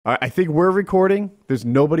I think we're recording. There's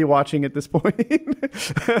nobody watching at this point,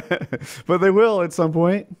 but they will at some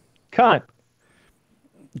point. Cunt.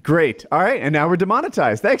 Great. All right, and now we're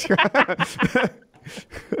demonetized. Thanks.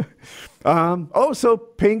 So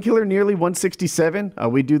Painkiller Nearly 167.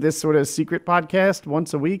 We do this sort of secret podcast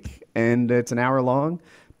once a week, and it's an hour long.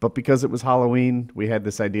 But because it was Halloween, we had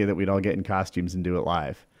this idea that we'd all get in costumes and do it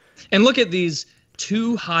live. And look at these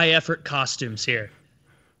two high-effort costumes here.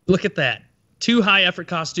 Look at that. Two high-effort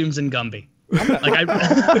costumes in Gumby.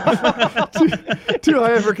 Two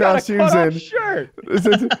high-effort costumes and shirt.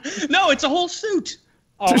 No, it's a whole suit.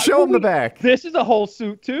 To show them the back. This is a whole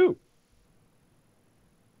suit too.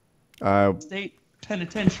 State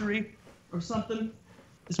penitentiary or something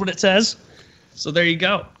is what it says. So there you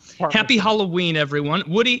go. Happy Halloween, everyone.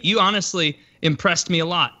 Woody, you honestly impressed me a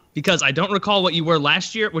lot because I don't recall what you were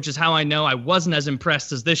last year, which is how I know I wasn't as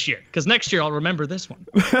impressed as this year. Because next year I'll remember this one.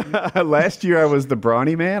 Last year I was the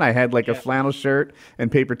brawny man. I had a flannel shirt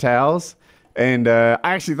and paper towels. And I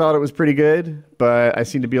actually thought it was pretty good, but I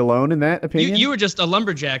seem to be alone in that opinion. You were just a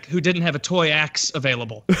lumberjack who didn't have a toy axe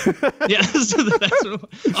available. Yeah.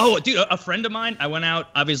 Oh, dude, a friend of mine, I went out,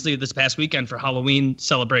 obviously, this past weekend for Halloween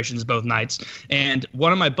celebrations both nights. And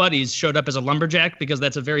one of my buddies showed up as a lumberjack because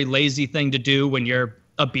that's a very lazy thing to do when you're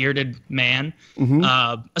a bearded man,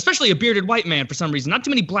 especially a bearded white man for some reason. Not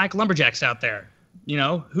too many black lumberjacks out there. You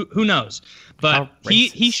know, who knows? But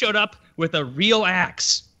he showed up with a real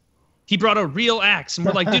axe. He brought a real axe, and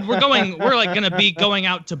we're like, dude, we're gonna be going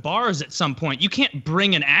out to bars at some point. You can't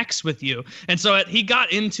bring an axe with you. And so he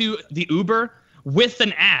got into the Uber with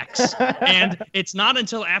an axe, and it's not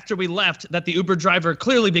until after we left that the Uber driver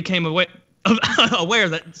clearly became aware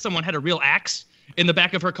that someone had a real axe in the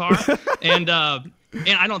back of her car, and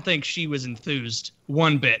I don't think she was enthused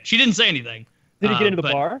one bit. She didn't say anything. Did he get into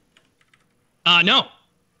the bar?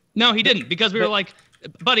 No, he didn't, because we were like,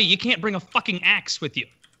 buddy, you can't bring a fucking axe with you.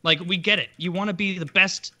 Like, we get it. You want to be the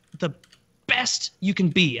best you can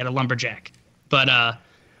be at a lumberjack. But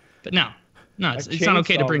no, it's not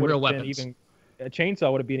okay to bring real weapons. A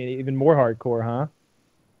chainsaw would have been even more hardcore, huh?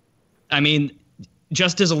 I mean,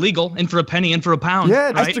 just as illegal, in for a penny, in for a pound.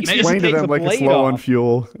 Yeah, right? just explain to them like it's low on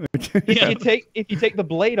fuel. Yeah. If you take the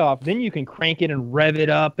blade off, then you can crank it and rev it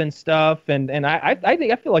up and stuff. And I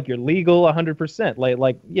feel like you're legal 100%.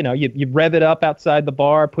 Like you rev it up outside the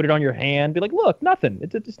bar, put it on your hand, be like, look, nothing.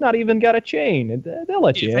 It's not even got a chain. And they'll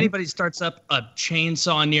let you in. If anybody starts up a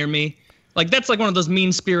chainsaw near me, like that's like one of those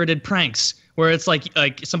mean-spirited pranks where it's like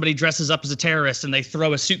somebody dresses up as a terrorist and they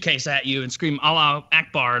throw a suitcase at you and scream Allah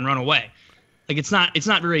Akbar and run away. Like it's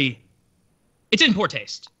in poor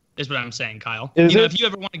taste, is what I'm saying, Kyle. If you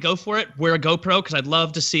ever want to go for it, wear a GoPro because I'd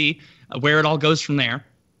love to see where it all goes from there.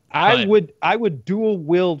 I would dual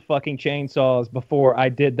wield fucking chainsaws before I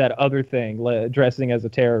did that other thing, dressing as a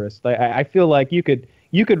terrorist. I feel like you could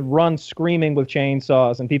run screaming with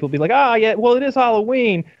chainsaws and people would be like, yeah, well, it is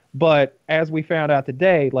Halloween. But as we found out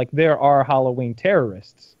today, like there are Halloween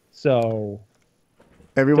terrorists. So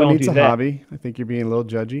everyone needs a hobby. I think you're being a little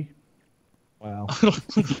judgy. Wow.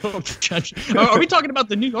 Are we talking about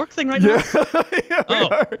the New York thing right now?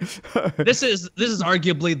 Yeah, This is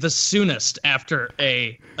arguably the soonest after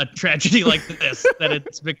a tragedy like this that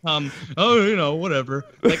it's become, whatever.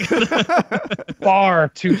 Like, far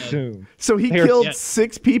too soon. So he killed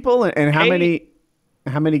 6 people, and how many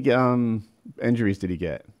injuries did he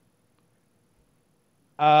get?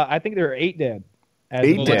 I think there are 8 dead.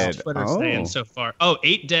 8 dead. Twitter's saying so far.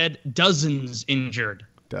 8 dead, dozens injured.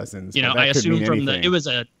 Dozens. I assume it was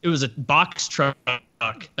a box truck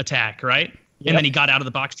attack, right? Yep. And then he got out of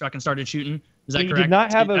the box truck and started shooting. Is that correct? He did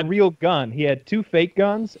not have a real gun. He had 2 fake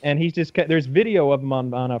guns, and he's just there's video of him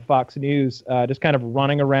on Fox News, just kind of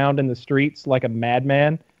running around in the streets like a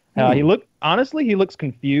madman. He looks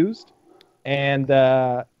confused, and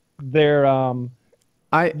the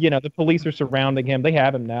police are surrounding him. They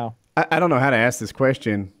have him now. I don't know how to ask this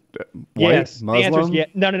question. White, yes, Muslim? The answer is yes.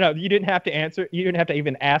 No. You didn't have to answer. You didn't have to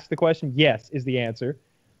even ask the question. Yes is the answer.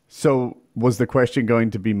 So was the question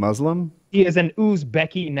going to be Muslim? He is an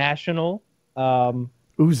Uzbeki national.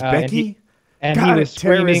 Uzbeki? And God, he was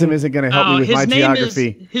terrorism isn't going to help me with my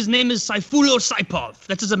geography. His name is Saifullo Saipov.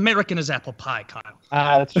 That's as American as apple pie, Kyle.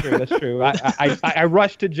 That's true. That's true. I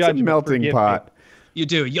rush to judgment. It's a melting pot. You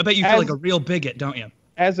do. I bet you feel like a real bigot, don't you?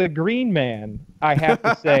 As a green man, I have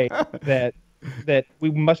to say that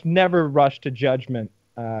we must never rush to judgment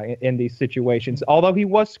in these situations. Although he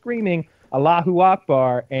was screaming Allahu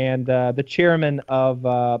Akbar, and the chairman of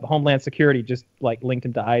Homeland Security just linked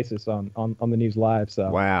him to ISIS on the news live.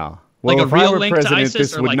 So wow, well, like if a real I were link president, to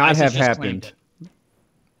ISIS, this would not have happened.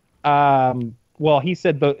 well, he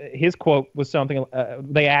said his quote was something.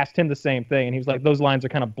 They asked him the same thing, and he was like, "Those lines are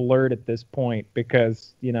kind of blurred at this point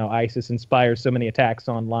because ISIS inspires so many attacks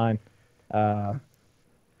online." I'm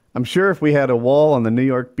sure if we had a wall on the New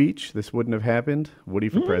York beach, this wouldn't have happened. Woody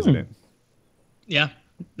for president. Yeah,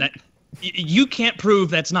 you can't prove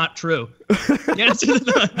that's not true.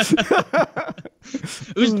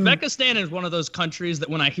 Uzbekistan is one of those countries that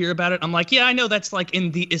when I hear about it, I'm like, yeah, I know that's like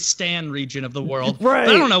in the Istan region of the world. Right.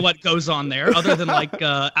 But I don't know what goes on there other than like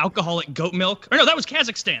alcoholic goat milk. Or no, that was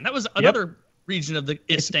Kazakhstan. That was another region of the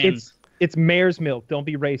Istan. It's mare's milk. Don't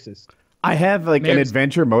be racist. I have like an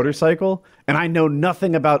adventure motorcycle, and I know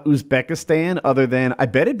nothing about Uzbekistan other than I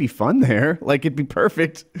bet it'd be fun there. Like it'd be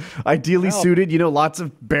perfect, ideally suited. Lots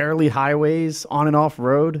of barely highways on and off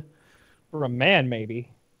road. For a man, maybe.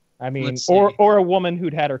 I mean, or a woman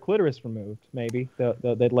who'd had her clitoris removed. Maybe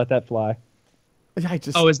they'd let that fly. Is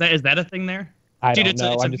that a thing there? I Dude, don't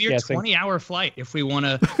know. It's a mere 20-hour flight if we want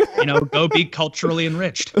to, go be culturally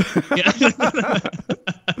enriched. Yeah.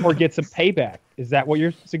 Or get some payback. Is that what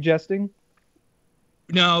you're suggesting?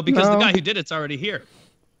 No, because the guy who did it's already here.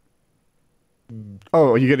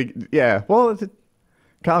 Oh, yeah. Well,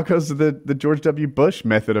 Kyle goes to the George W. Bush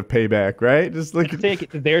method of payback, right? Just like take it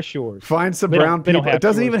to their shores. Find some brown people. It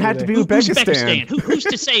doesn't even have to be Uzbekistan. Who's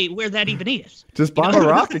to say where that even is? Just bomb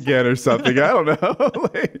Iraq again or something. I don't know.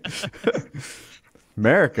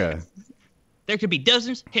 America. There could be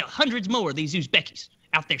dozens, hell, hundreds more of these Uzbekis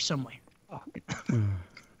out there somewhere.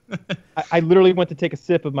 I literally went to take a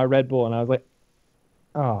sip of my Red Bull, and I was like,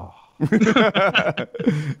 oh.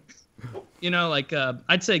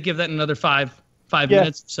 I'd say give that another five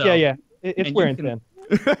minutes. So. Yeah. It's wearing thin.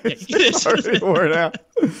 It's already worn out.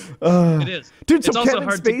 It is. Dude, it's also Kevin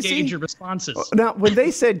hard Spacey, to gauge your responses. Now, when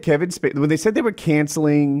they said when they said they were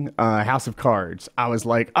canceling House of Cards, I was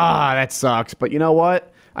like, that sucks. But you know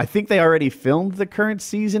what? I think they already filmed the current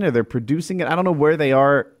season, or they're producing it. I don't know where they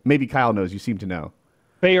are. Maybe Kyle knows. You seem to know.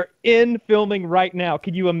 They are in filming right now.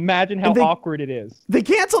 Can you imagine how awkward it is? They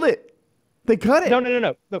canceled it. They cut it.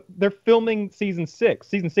 No. They're filming season 6.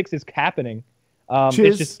 Season 6 is happening. It's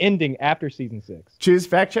just ending after season 6. Chiz,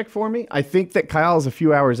 fact check for me. I think that Kyle is a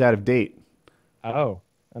few hours out of date. Oh.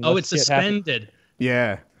 It's suspended.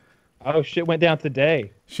 Yeah. Oh, shit went down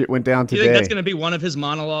today. Shit went down today. You think that's going to be one of his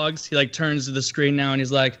monologues? He turns to the screen now and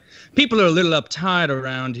he's like, people are a little uptight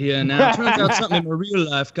around here now. Turns out something in my real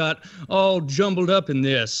life got all jumbled up in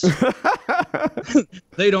this.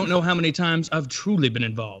 They don't know how many times I've truly been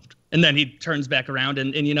involved. And then he turns back around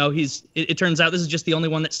and it turns out this is just the only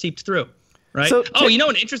one that seeped through. Right? So,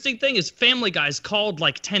 an interesting thing is Family Guy's called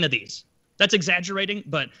like 10 of these. That's exaggerating,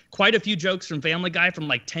 but quite a few jokes from Family Guy from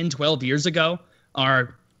like 10, 12 years ago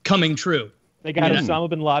are coming true. They got Osama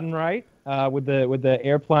bin Laden right with the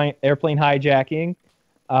airplane hijacking.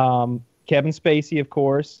 Kevin Spacey, of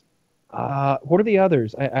course. What are the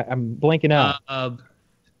others? I'm blanking out.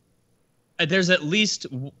 There's at least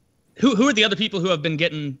who are the other people who have been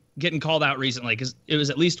getting called out recently? Because it was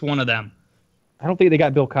at least one of them. I don't think they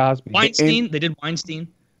got Bill Cosby. Weinstein. They did Weinstein.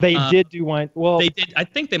 They did do Weinstein. Well, they did. I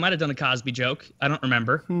think they might have done a Cosby joke. I don't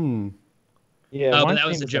remember. Yeah, but that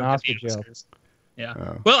was a joke. Yeah.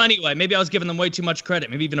 Oh. Well, anyway, maybe I was giving them way too much credit.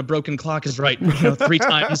 Maybe even a broken clock is right, 3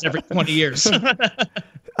 times every 20 years.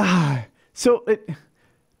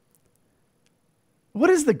 What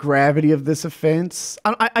is the gravity of this offense?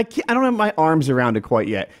 I don't have my arms around it quite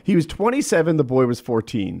yet. He was 27. The boy was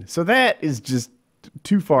 14. So that is just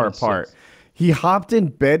too far apart. He hopped in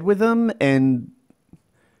bed with him, and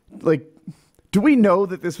do we know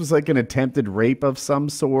that this was like an attempted rape of some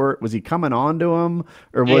sort? Was he coming on to him,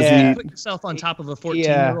 or was he put yourself on top of a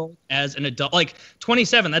 14-year-old as an adult? Like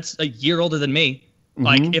 27, that's a year older than me. Mm-hmm.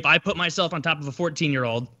 Like if I put myself on top of a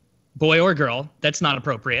 14-year-old, boy or girl, that's not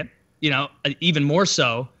appropriate. Even more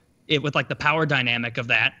so with like the power dynamic of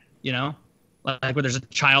that. Like where there's a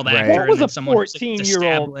child actor and someone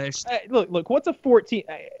 14-year-old. Look, what's a 14?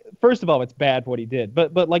 First of all, it's bad what he did,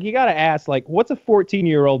 but like you got to ask, like, what's a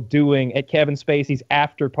 14-year-old doing at Kevin Spacey's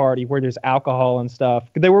after party where there's alcohol and stuff?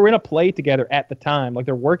 They were in a play together at the time, like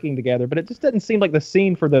they're working together, but it just doesn't seem like the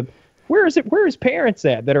scene for the. Where is his parents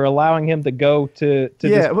at that are allowing him to go to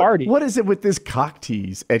this party? What is it with this cock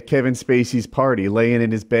tease at Kevin Spacey's party, laying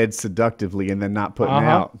in his bed seductively and then not putting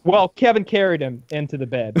out? Well, Kevin carried him into the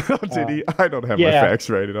bed. Oh, did he? I don't have my facts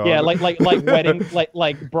right at all. Yeah, like wedding,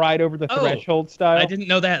 like bride over the threshold style. I didn't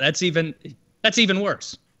know that. That's even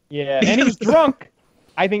worse. Yeah, and he was drunk.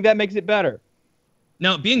 I think that makes it better.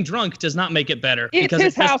 No, being drunk does not make it better. It's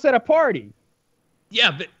his house at a party. Yeah,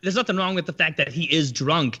 but there's nothing wrong with the fact that he is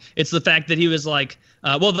drunk. It's the fact that he was like,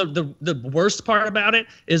 Well, the worst part about it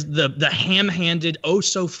is the ham-handed, oh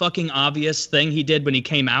so fucking obvious thing he did when he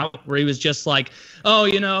came out, where he was just like, oh,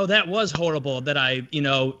 that was horrible that I,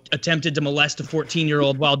 attempted to molest a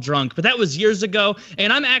 14-year-old while drunk, but that was years ago,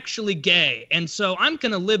 and I'm actually gay, and so I'm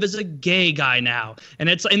gonna live as a gay guy now. And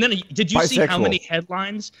then did you see how many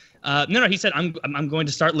headlines? No, he said I'm going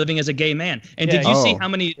to start living as a gay man. And did you see how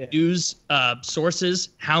many news sources,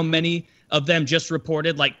 how many of them just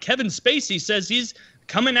reported like Kevin Spacey says he's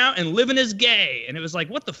coming out and living as gay, and it was like,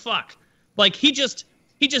 what the fuck? Like he just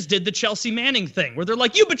did the Chelsea Manning thing where they're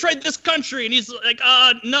like, you betrayed this country, and he's like,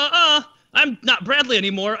 no, I'm not Bradley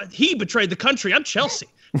anymore. He betrayed the country. I'm Chelsea.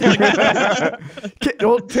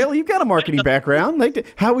 Well, Taylor, you've got a marketing background.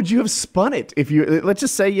 Like, how would you have spun it if you? Let's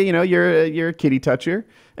just say you're a kitty toucher,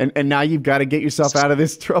 and now you've got to get yourself out of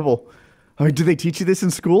this trouble. I mean, do they teach you this in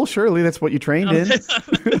school? Surely that's what you trained in.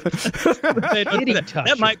 That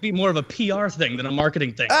might be more of a PR thing than a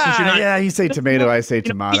marketing thing. Yeah, you say tomato, I say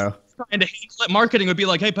tomato. Trying to let marketing would be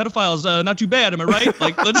like, hey, pedophiles, not too bad, am I right?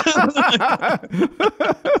 Like,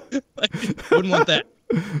 wouldn't want that.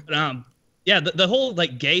 But, yeah, the whole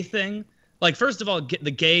like gay thing. Like, first of all,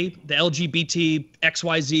 the LGBT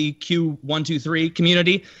XYZ Q123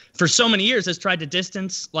 community for so many years has tried to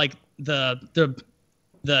distance like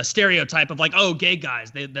the stereotype of like, oh, gay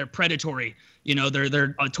guys, they're predatory,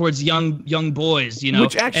 they're towards young boys,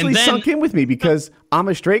 which actually sunk in with me because I'm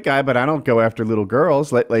a straight guy, but I don't go after little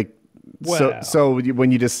girls. So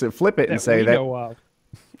when you just flip it and say that,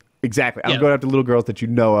 exactly, I'm going after little girls that you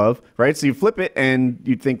know of, right? So you flip it and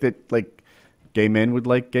you think that like gay men would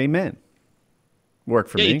like gay men. Work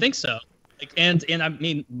for me. Yeah, you think so. And I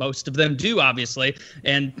mean, most of them do, obviously.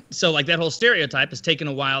 And so, like, that whole stereotype has taken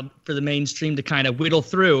a while for the mainstream to kind of whittle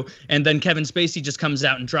through. And then Kevin Spacey just comes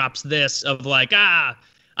out and drops this of like,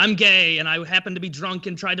 I'm gay and I happen to be drunk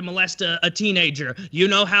and tried to molest a teenager. You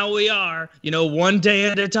know how we are, one day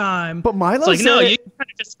at a time. But Milo said, no, you kind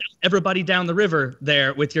of just sell everybody down the river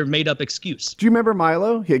there with your made up excuse. Do you remember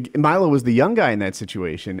Milo? Milo was the young guy in that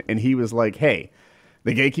situation. And he was like, hey,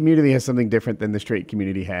 the gay community has something different than the straight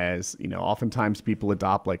community has. Oftentimes people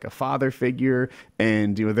adopt like a father figure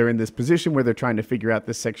and, they're in this position where they're trying to figure out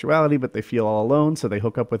this sexuality, but they feel all alone. So they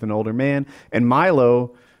hook up with an older man. And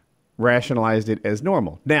Milo rationalized it as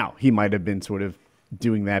normal. Now, he might have been sort of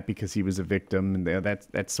doing that because he was a victim. And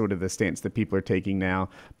that's sort of the stance that people are taking now.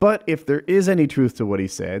 But if there is any truth to what he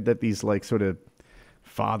said, that these like sort of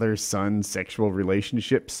father-son sexual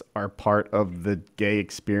relationships are part of the gay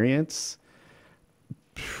experience,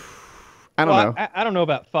 I don't know. I don't know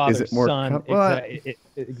about father son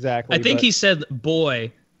exactly. I think he said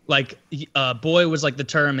boy, like boy was like the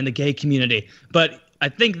term in the gay community, but I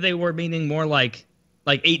think they were meaning more like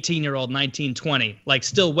 18-year-old, 19, 20, like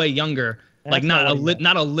still way younger. That's like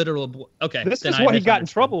not a literal boy. Okay, this is what he got in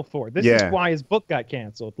trouble for. This is why his book got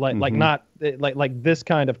canceled. Like not like this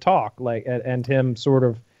kind of talk, and him sort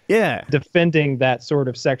of defending that sort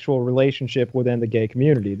of sexual relationship within the gay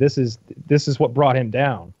community. This is what brought him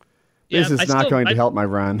down. This is not going to help my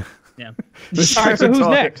run. Yeah. All right, so who's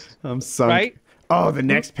next? I'm sunk. Right? Oh, the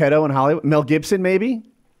next pedo in Hollywood? Mel Gibson, maybe?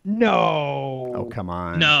 No. Oh, come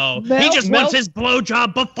on. No. He just wants his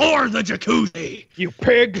blowjob before the jacuzzi. You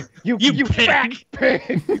pig. You fat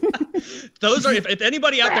pig. Those are, if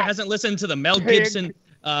anybody out there hasn't listened to the Mel Gibson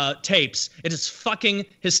tapes, it is fucking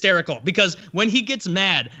hysterical because when he gets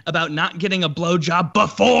mad about not getting a blowjob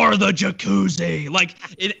before the jacuzzi, like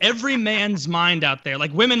in every man's mind out there,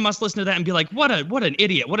 like women must listen to that and be like, what an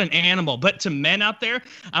idiot, what an animal. But to men out there,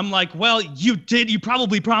 I'm like, well, you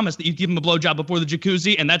probably promised that you'd give him a blowjob before the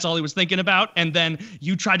jacuzzi and that's all he was thinking about, and then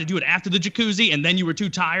you tried to do it after the jacuzzi and then you were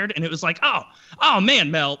too tired and it was like, oh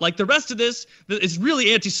man, Mel, like the rest of this is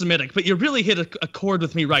really anti-Semitic, but you really hit a chord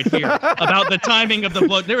with me right here about the timing of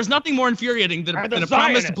the there was nothing more infuriating than a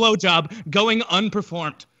promised blowjob going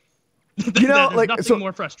unperformed. Like nothing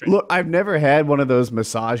more frustrating. Look, I've never had one of those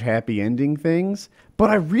massage happy ending things, but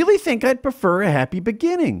I really think I'd prefer a happy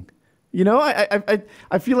beginning.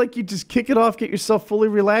 I feel like you just kick it off, get yourself fully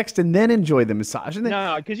relaxed, and then enjoy the massage. And then,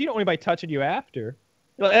 no, because you don't want anybody touching you after.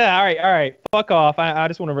 Yeah, all right, fuck off. I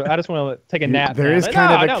just want to take a nap. There is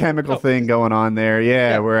kind of a chemical thing going on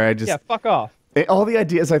there, where I just fuck off. All the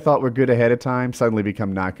ideas I thought were good ahead of time suddenly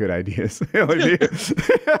become not good ideas. You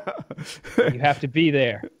have to be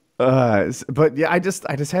there. But yeah, I just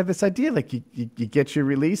had this idea, like you get your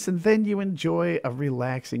release and then you enjoy a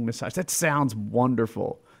relaxing massage. That sounds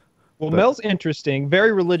wonderful. Well, Mel's interesting.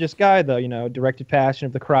 Very religious guy, though. Directed Passion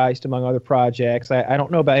of the Christ, among other projects. I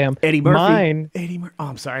don't know about him. Eddie Murphy. Oh,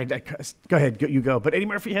 I'm sorry. Go ahead. You go. But Eddie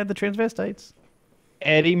Murphy had the transvestites.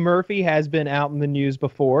 Eddie Murphy has been out in the news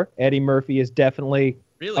before. Eddie Murphy is definitely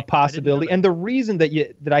Really? a possibility. And the reason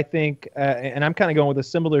that I think, and I'm kind of going with a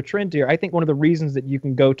similar trend here, I think one of the reasons that you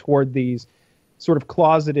can go toward these sort of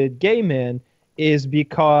closeted gay men is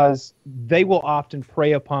because they will often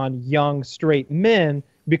prey upon young straight men,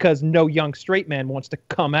 because no young straight man wants to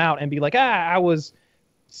come out and be like, I was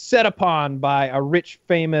set upon by a rich,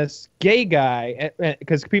 famous gay guy,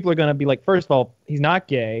 because people are going to be like, first of all, he's not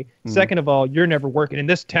gay. Second of all, you're never working in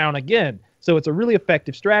this town again. So it's a really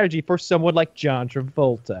effective strategy for someone like John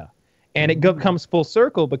Travolta. And it comes full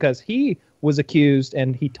circle because he was accused,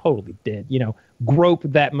 and he totally did, grope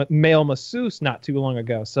that male masseuse not too long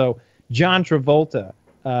ago. So John Travolta,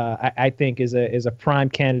 I think, is a prime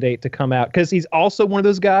candidate to come out, because he's also one of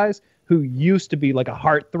those guys who used to be like a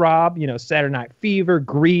heartthrob, Saturday Night Fever,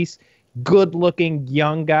 Grease, good-looking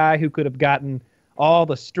young guy who could have gotten all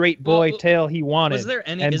the straight boy tail he wanted. Is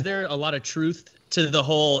there a lot of truth to the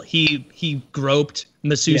whole he groped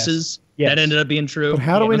masseuses? Yes. That ended up being true? But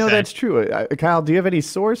how do we know that's true? Kyle, do you have any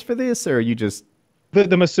source for this, or are you just...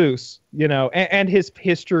 The masseuse, and his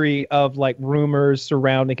history of like rumors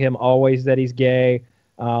surrounding him always that he's gay.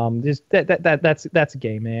 Just that's a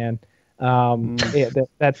gay man. Yeah,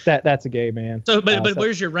 that's a gay man. So, but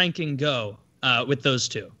where's your ranking go with those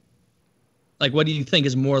two? Like, what do you think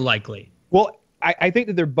is more likely? Well, I think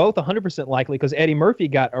that they're both 100% likely, because Eddie Murphy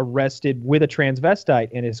got arrested with a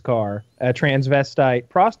transvestite in his car, a transvestite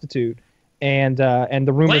prostitute, and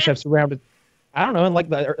the rumors have surrounded. I don't know, in like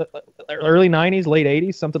the early 90s, late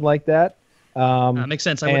 80s, something like that. Makes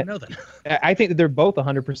sense. I wouldn't know that. I think that they're both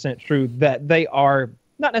 100% true, that they are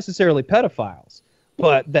not necessarily pedophiles,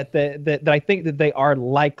 but that I think that they are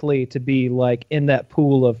likely to be like in that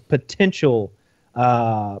pool of potential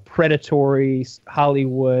predatory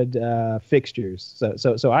Hollywood fixtures.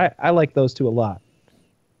 So I like those two a lot.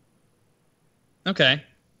 Okay.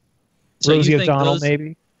 So Rosie O'Donnell,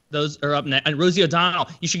 maybe? Those are up next. And Rosie O'Donnell,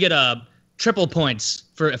 you should get triple points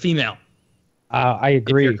for a female. I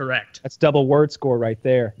agree. If you're correct. That's double word score right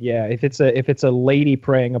there. Yeah, if it's a lady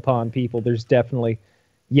preying upon people, there's definitely.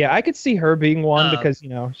 Yeah, I could see her being one because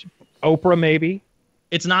Oprah maybe.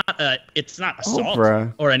 It's not assault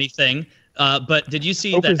Oprah. or anything. But did you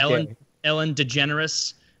see Oprah's that Ellen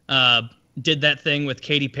DeGeneres did that thing with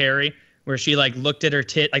Katy Perry where she like looked at her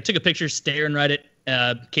tit, like took a picture staring right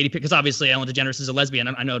at Katy Perry, because obviously Ellen DeGeneres is a lesbian.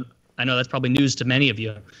 I know that's probably news to many of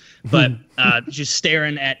you, but she's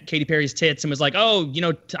staring at Katy Perry's tits and was like, "Oh,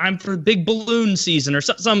 time for big balloon season," or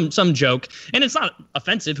some joke. And it's not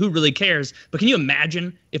offensive. Who really cares? But can you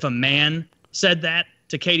imagine if a man said that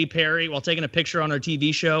to Katy Perry while taking a picture on her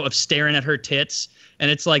TV show of staring at her tits? And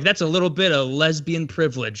it's like, that's a little bit of lesbian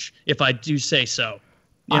privilege, if I do say so.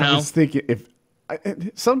 I was thinking,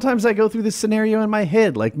 sometimes I go through this scenario in my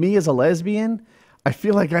head, like me as a lesbian, I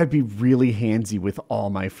feel like I'd be really handsy with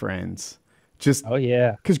all my friends. Oh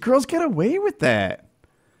yeah, because girls get away with that.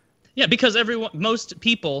 Yeah, because most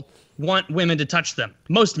people want women to touch them.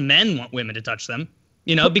 Most men want women to touch them.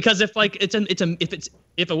 Because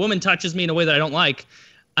if a woman touches me in a way that I don't like,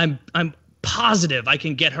 I'm positive I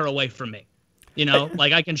can get her away from me.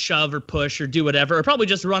 Like I can shove or push or do whatever, or probably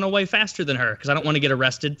just run away faster than her because I don't want to get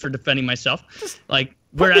arrested for defending myself. Like,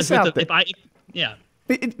 whereas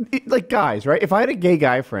like guys, right? If I had a gay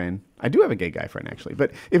guy friend, I do have a gay guy friend actually,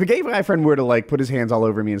 but if a gay guy friend were to like put his hands all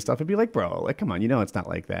over me and stuff, I'd be like, bro, like, come on, it's not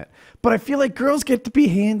like that. But I feel like girls get to be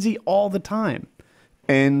handsy all the time,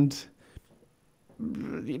 and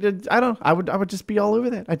I would just be all over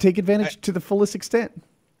that. I'd take advantage to the fullest extent.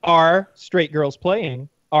 Are straight girls playing?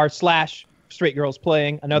 Straight girls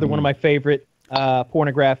playing, another one of my favorite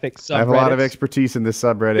pornographic subreddits. I have a lot of expertise in this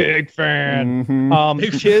subreddit. Big fan.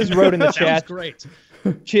 Chiz wrote in the chat. Great.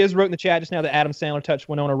 Chiz wrote in the chat just now that Adam Sandler touched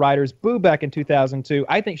Winona Ryder's boob back in 2002.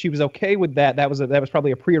 I think she was okay with that. That was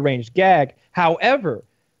probably a prearranged gag. However,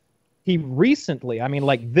 he recently,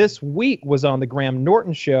 this week, was on the Graham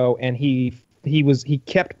Norton show, and he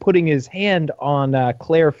kept putting his hand on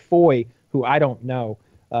Claire Foy, who I don't know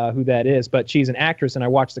who that is, but she's an actress, and I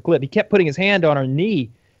watched the clip. He kept putting his hand on her knee,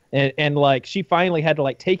 and like she finally had to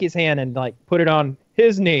like take his hand and like put it on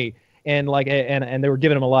his knee, and like and they were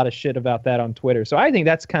giving him a lot of shit about that on Twitter. So I think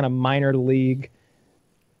that's kind of minor league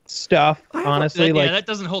stuff, honestly. That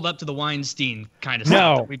doesn't hold up to the Weinstein kind of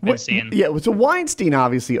stuff that we've been seeing. Yeah, so Weinstein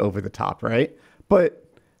obviously over the top, right? But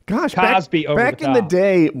gosh, Cosby back in the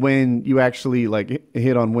day when you actually like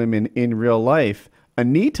hit on women in real life, a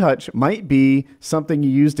knee touch might be something you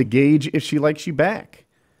use to gauge if she likes you back,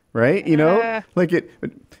 right? Like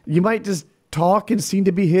you might just talk and seem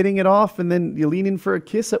to be hitting it off, and then you lean in for a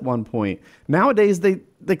kiss at one point. Nowadays,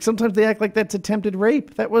 sometimes they act like that's attempted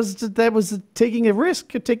rape. That was taking a risk,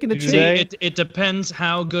 taking a chance. It depends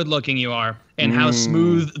how good looking you are and how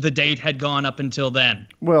smooth the date had gone up until then.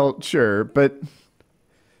 Well, sure, but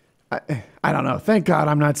I don't know. Thank God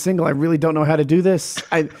I'm not single. I really don't know how to do this.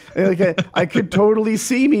 I could totally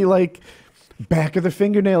see me like back of the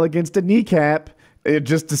fingernail against a kneecap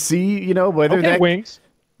just to see, whether that wings.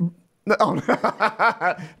 No,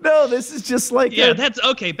 no, this is just like that's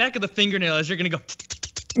okay. Back of the fingernail as you're gonna go.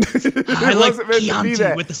 I like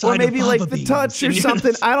Chianti with the side or maybe of like fava the touch or beans.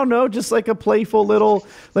 something. I don't know, just like a playful little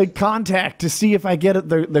like contact to see if I get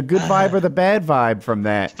the good vibe or the bad vibe from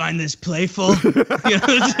that. Find this playful. I'm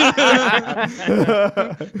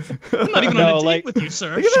not even on a date with you,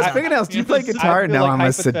 sir. Look at those fingernails. Do you play guitar? Now I'm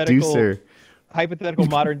a seducer. Hypothetical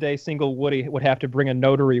modern day single Woody would have to bring a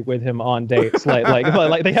notary with him on dates.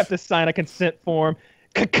 like they have to sign a consent form,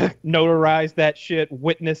 notarize that shit,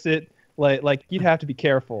 witness it. Like you'd have to be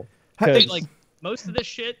careful. Like most of this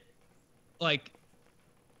shit, like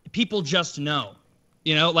people just know.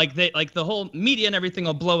 Like the whole media and everything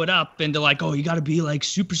will blow it up into like, oh, you got to be like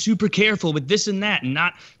super, super careful with this and that and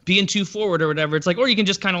not being too forward or whatever. It's like, or you can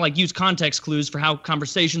just kind of like use context clues for how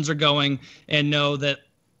conversations are going and know that,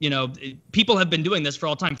 people have been doing this for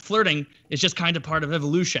all time. Flirting is just kind of part of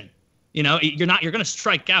evolution. You're going to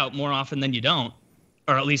strike out more often than you don't,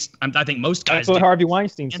 or at least I think most guys. That's what do. Harvey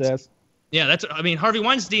Weinstein says. Yeah, Harvey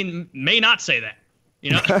Weinstein may not say that. Who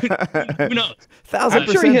knows?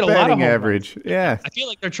 1,000% sure he hit a lot of batting home average. Yeah. I feel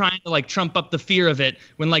like they're trying to like trump up the fear of it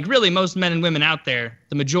when like really most men and women out there,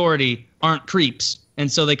 the majority aren't creeps,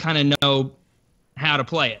 and so they kind of know how to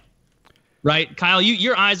play it. Right, Kyle?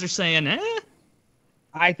 Your eyes are saying, eh.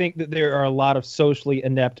 I think that there are a lot of socially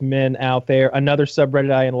inept men out there. Another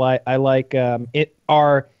subreddit I like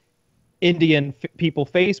our Indian people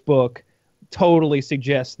Facebook totally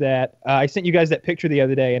suggests that. I sent you guys that picture the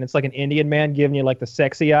other day, and it's like an Indian man giving you like the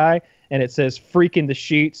sexy eye, and it says "freak in the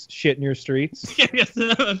sheets, shit in your streets." Yes,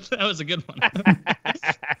 that was a good one.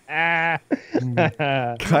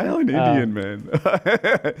 Kyle and Indian man.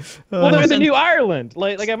 Well, they're the new Ireland.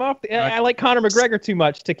 Like I'm off. I like Conor McGregor too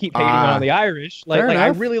much to keep hating on the Irish. Like I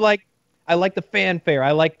really like. I like the fanfare.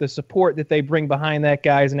 I like the support that they bring behind that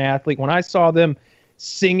guy as an athlete. When I saw them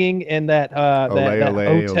singing in that hotel,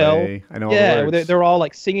 Olé. I know. Yeah, they're all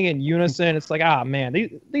like singing in unison. It's like, man,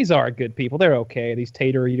 these are good people. They're okay. These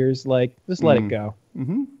tater eaters, like, just let it go.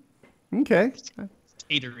 Mm-hmm. Okay.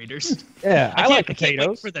 Tater eaters. Yeah, I like potatoes. I can't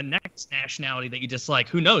wait for the next nationality that you dislike.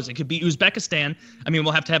 Who knows? It could be Uzbekistan. I mean,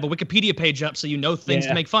 we'll have to have a Wikipedia page up so you know things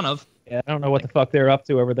to make fun of. Yeah, I don't know what the fuck they're up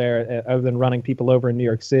to over there, other than running people over in New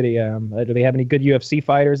York City. Do they have any good UFC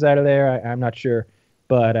fighters out of there? I'm not sure.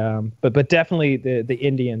 But definitely the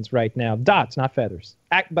Indians right now. Dots, not feathers.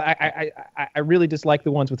 I really dislike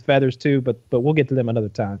the ones with feathers too. But we'll get to them another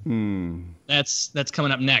time. That's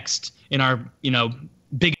coming up next in our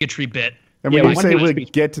bigotry bit. And when you say we'll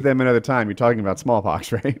get to them another time, you're talking about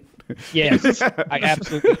smallpox, right? Yes, I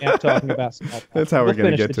absolutely am talking about smallpox. That's how we're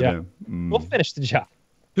going to get to them. We'll finish the job.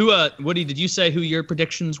 Who, Woody? Did you say who your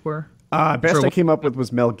predictions were? Best I came up with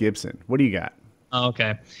was Mel Gibson. What do you got? Oh,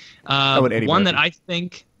 okay. Eddie one Murphy. that I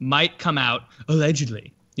think might come out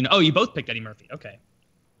allegedly. You both picked Eddie Murphy. Okay.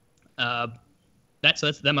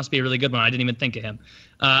 That must be a really good one. I didn't even think of him.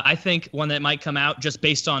 I think one that might come out just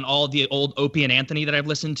based on all the old Opie and Anthony that I've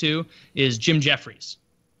listened to is Jim Jeffries,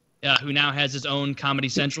 who now has his own Comedy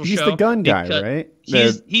Central show. He's the gun guy, right?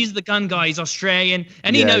 He's the gun guy. He's Australian,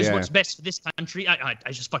 and he knows what's best for this country. I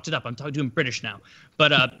just fucked it up. I'm doing British now.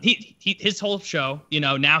 But his whole show,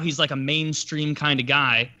 now he's like a mainstream kind of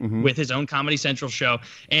guy with his own Comedy Central show.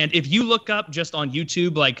 And if you look up just on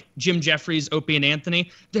YouTube, like Jim Jeffries, Opie and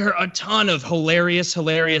Anthony, there are a ton of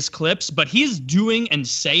hilarious clips. But he's doing and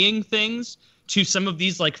saying things to some of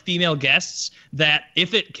these like female guests that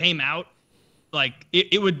if it came out, like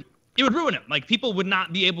it would ruin him. Like people would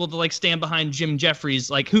not be able to like stand behind Jim Jeffries.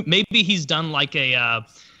 Like who maybe he's done like a.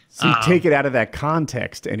 So take it out of that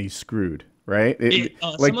context and he's screwed, right?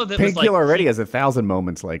 Like Painkiller already has 1,000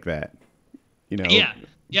 moments like that. Yeah.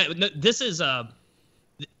 No, this is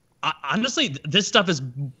honestly this stuff is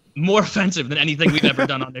more offensive than anything we've ever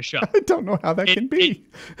done on this show. I don't know how that can be.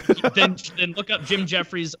 Then look up Jim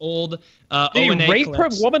Jeffries' old Did he rape a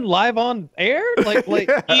woman live on air? Like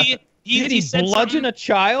Did he bludgeon a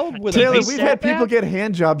child with Taylor, a we've had people get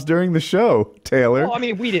hand jobs during the show, Taylor. Well, I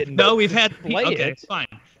mean, we didn't. No, we've had... Okay, fine.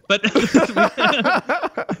 But...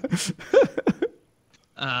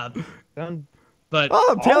 But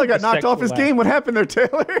Oh, Taylor got the knocked off his sexual game. What happened there,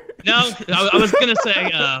 Taylor? no, I was gonna say,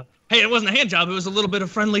 hey, it wasn't a hand job. It was a little bit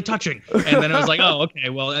of friendly touching. And then I was like, oh, okay,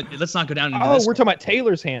 well, let's not go down into Oh, this. we're talking about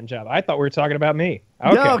Taylor's hand job. I thought we were talking about me.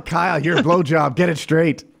 Okay. No, Kyle, you're a blowjob. Get it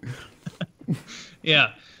straight.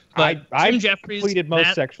 Yeah. But I Jim Jeffries completed most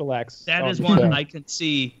that- sexual acts. That on is the one show. I can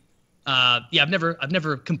see. Yeah, I've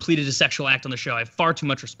never completed a sexual act on the show. I have far too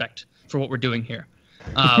much respect for what we're doing here.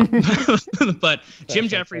 But Jim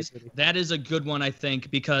Jeffries, that is a good one, I think,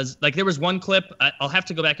 because like there was one clip I'll have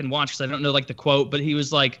to go back and watch because I don't know like the quote, but he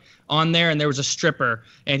was like on there and there was a stripper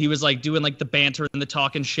and he was like doing like the banter and the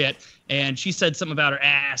talking shit, and she said something about her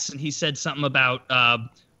ass and he said something about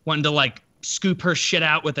wanting to like scoop her shit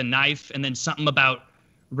out with a knife, and then something about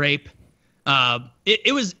rape.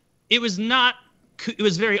 It was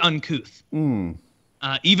very uncouth,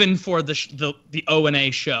 even for the O&A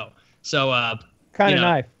show. So kind you of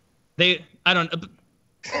know, knife. I don't know.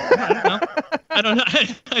 I don't know.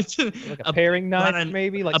 Like a paring knife,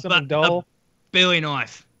 maybe like something dull. Billy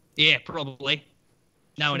knife. Yeah, probably.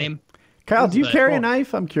 Knowing him. Kyle, do you But- carry a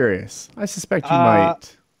knife? I'm curious. I suspect you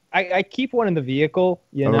might. I keep one in the vehicle,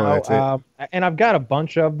 you Oh, know, that's it. and I've got a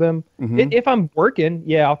bunch of them. Mhm. If I'm working,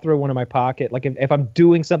 yeah, I'll throw one in my pocket. Like if I'm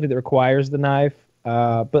doing something that requires the knife,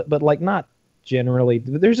 but like not generally.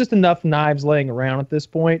 There's just enough knives laying around at this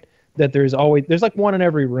point that there's like one in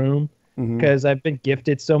every room because I've been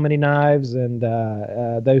gifted so many knives, and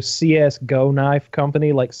those CS:GO knife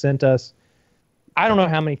company like sent us. I don't know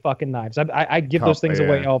how many fucking knives. I give those things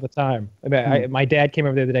away yeah. all the time. I mean, my dad came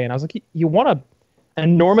over the other day and I was like, "You want an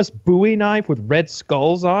enormous Bowie knife with red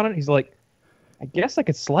skulls on it?" He's like, "I guess I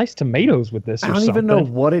could slice tomatoes with this." I or don't even know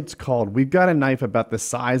something." what it's called. We've got a knife about the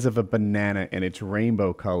size of a banana and it's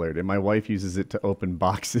rainbow colored, and my wife uses it to open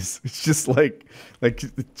boxes. It's just like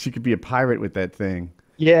she could be a pirate with that thing.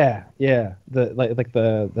 Yeah. The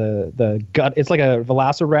gut. It's like a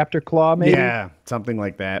Velociraptor claw, maybe. Yeah, something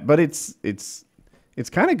like that. But it's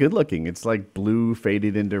kind of good looking. It's like blue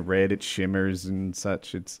faded into red. It shimmers and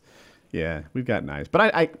such. Yeah, we've got knives.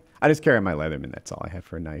 But I just carry my Leatherman. That's all I have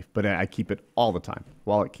for a knife. But I keep it all the time.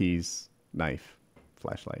 Wallet, keys, knife,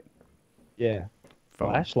 flashlight. Yeah.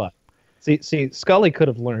 Phone. Flashlight. See, Scully could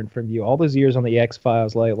have learned from you all those years on the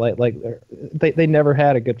X-Files. They never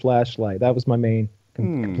had a good flashlight. That was my main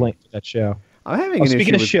complaint with that show. I'm having Oh, an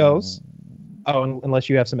speaking issue of with- shows, unless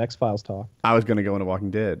you have some X-Files talk. I was going to go into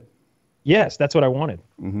Walking Dead. Yes, that's what I wanted.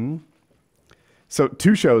 So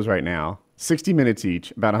 2 shows right now, 60 minutes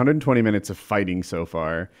each, about 120 minutes of fighting so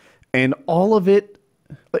far, and all of it.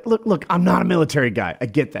 Like, look, I'm not a military guy. I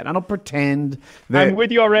get that. I don't pretend that. I'm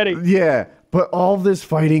with you already. Yeah, but all this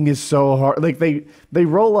fighting is so hard. Like they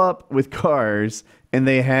roll up with cars and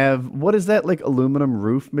they have, what is that, like aluminum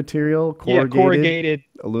roof material? Corrugated.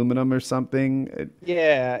 Aluminum or something.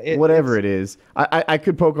 Yeah. Whatever it is. I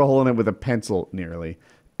could poke a hole in it with a pencil nearly.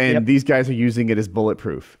 And Yep. these guys are using it as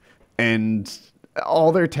bulletproof. And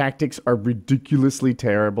all their tactics are ridiculously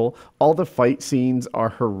terrible. All the fight scenes are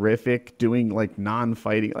horrific, doing like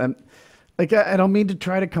non-fighting. Like I don't mean to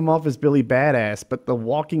try to come off as Billy Badass, but the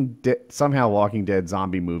Walking Dead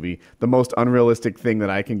zombie movie, the most unrealistic thing that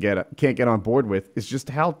I can't get on board with is just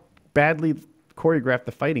how badly choreographed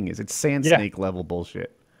the fighting is. It's Sand Snake level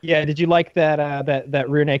bullshit. Yeah, did you like that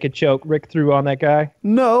rear naked choke Rick threw on that guy?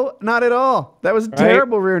 No, not at all. That was a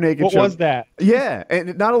terrible rear naked choke. What was that? Yeah,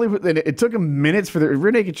 and not only and it took him minutes for the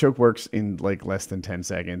rear naked choke works in like less than 10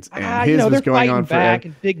 seconds, and his was they're going fighting on back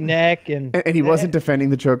forever. and big neck and And he wasn't defending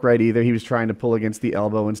the choke right either. He was trying to pull against the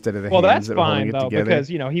elbow instead of the well, hands that's that were holding fine it though together. because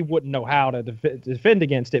he wouldn't know how to defend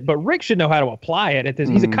against it, but Rick should know how to apply it.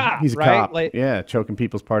 He's a cop, He's a right? cop. Like, Yeah, choking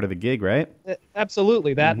people's part of the gig, right?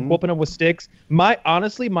 absolutely, that whooping them with sticks.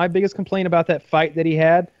 My biggest complaint about that fight that he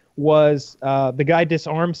had was the guy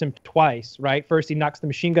disarms him twice, right? First he knocks the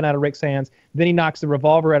machine gun out of Rick's hands, then he knocks the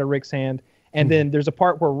revolver out of Rick's hand, and then there's a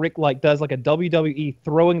part where Rick like does like a WWE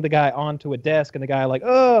throwing the guy onto a desk, and the guy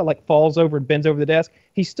like falls over and bends over the desk.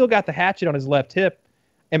 He's still got the hatchet on his left hip.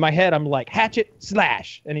 In my head, I'm like, hatchet,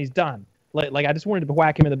 slash, and he's done. Like I just wanted to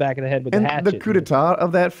whack him in the back of the head with And the hatchet. the coup d'etat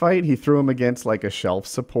of that fight, he threw him against like a shelf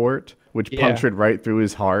support, which punctured right through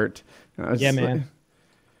his heart. And I was Yeah, just man.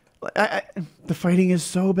 The fighting is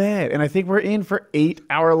so bad, and I think we're in for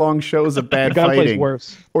 8-hour-long shows of bad The gunplay's fighting.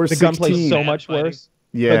 worse. Or the gunplay's 16. so much Fighting. worse.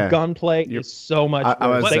 Yeah. The gunplay is so much worse. I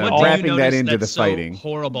was, What do wrapping you that notice into the that's so fighting.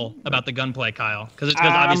 horrible about the gunplay, Kyle? Because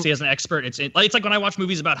obviously as an expert, it's like when I watch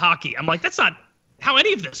movies about hockey. I'm like, that's not how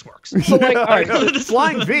any of this works. So, like, all right,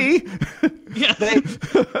 Flying V. Yeah,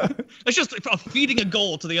 it's just feeding a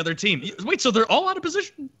goal to the other team. Wait, so they're all out of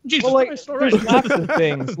position? Jesus well, like, Christ! All right. there's lots of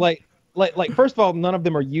things. Like like first of all, none of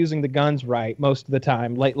them are using the guns right most of the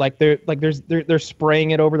time. They're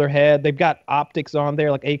spraying it over their head. They've got optics on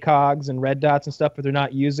there like ACOGs and red dots and stuff, but they're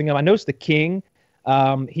not using them. I noticed the King,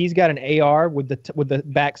 he's got an AR with the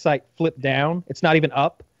back sight flipped down. It's not even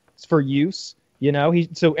up. It's for use. You know,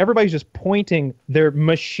 so everybody's just pointing their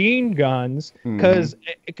machine guns because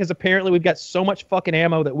apparently we've got so much fucking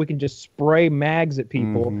ammo that we can just spray mags at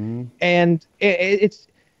people, and it's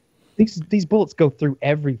these bullets go through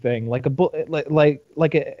everything. Like a bullet,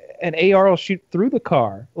 an AR will shoot through the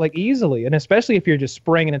car like easily, and especially if you're just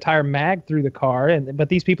spraying an entire mag through the car. But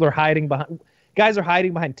these people are hiding behind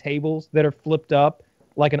tables that are flipped up,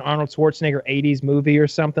 like an Arnold Schwarzenegger '80s movie or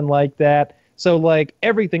something like that. So, like,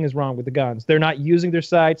 everything is wrong with the guns. They're not using their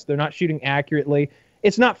sights. They're not shooting accurately.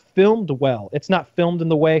 It's not filmed well. It's not filmed in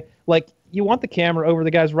the way, like, you want the camera over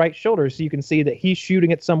the guy's right shoulder so you can see that he's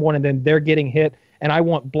shooting at someone and then they're getting hit, and I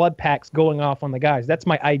want blood packs going off on the guys. That's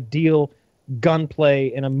my ideal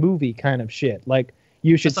gunplay in a movie kind of shit. Like,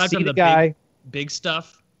 you should Aside see from the guy. big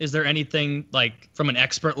stuff, is there anything, like, from an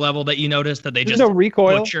expert level that you notice that they There's just no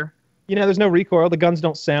recoil. butcher? You know, there's no recoil. The guns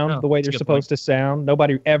don't sound the way they're supposed to sound.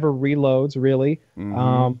 Nobody ever reloads, really.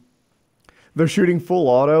 They're shooting full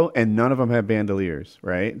auto, and none of them have bandoliers,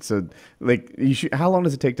 right? So, like, how long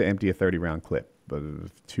does it take to empty a 30-round clip?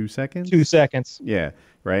 2 seconds? 2 seconds. Yeah,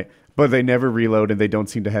 right? But they never reload, and they don't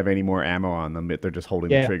seem to have any more ammo on them. They're just holding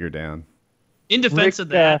the trigger down. In defense of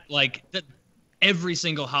that, every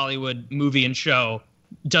single Hollywood movie and show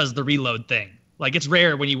does the reload thing. Like, it's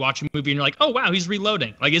rare when you watch a movie and you're like, oh, wow, he's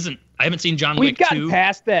reloading. Like, I haven't seen John Wick 2. We've gotten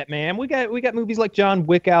past that, man. We got movies like John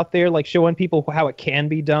Wick out there, like, showing people how it can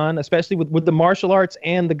be done, especially with the martial arts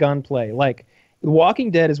and the gunplay. Like, The Walking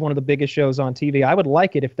Dead is one of the biggest shows on TV. I would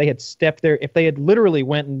like it if they had stepped there, if they had literally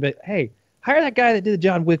went and been, hey, hire that guy that did the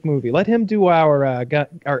John Wick movie. Let him do our gun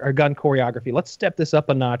choreography. Let's step this up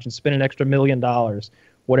a notch and spend an extra $1 million,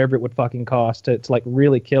 whatever it would fucking cost to like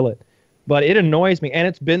really kill it. But it annoys me, and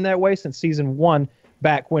it's been that way since season 1,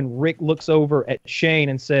 back when Rick looks over at Shane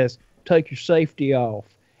and says, take your safety off.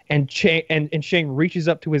 And Shane reaches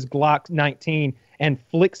up to his Glock 19 and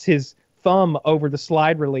flicks his thumb over the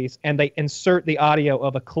slide release, and they insert the audio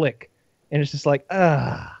of a click. And it's just like,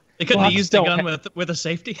 They couldn't have used the gun with a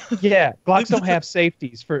safety? Yeah, Glocks don't have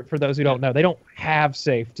safeties, for those who don't know. They don't have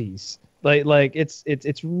safeties. Like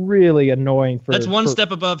it's really annoying. That's one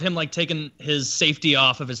step above him like taking his safety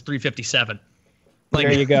off of his 357. Like,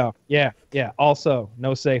 there you go. Yeah. Also,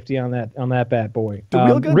 no safety on that bad boy. Do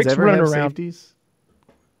wheel guns ever have safeties?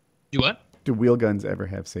 Do what? Do wheel guns ever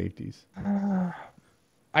have safeties?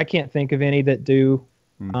 I can't think of any that do,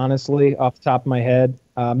 honestly, off the top of my head.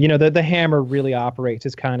 The hammer really operates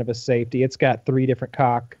as kind of a safety. It's got 3 different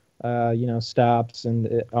cock stops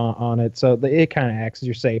and on it, so it kind of acts as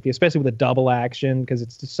your safety, especially with a double action because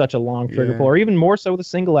it's just such a long trigger pull, or even more so with a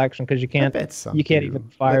single action because you can't even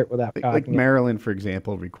fire it without cocking. Like Maryland, for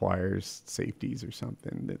example, requires safeties or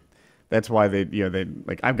something. That's why they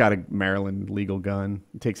like, I've got a Maryland legal gun.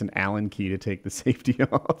 It takes an Allen key to take the safety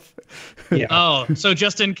off. Yeah. Oh, so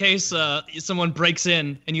just in case someone breaks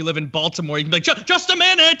in and you live in Baltimore, you can be like, just a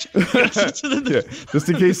minute. Just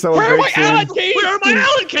in case someone breaks in. Where are my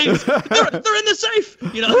Allen keys? They're in the safe.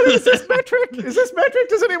 What is this metric? Is this metric?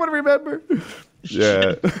 Does anyone remember?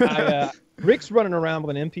 Yeah. Rick's running around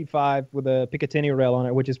with an MP5 with a Picatinny rail on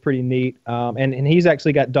it, which is pretty neat. And he's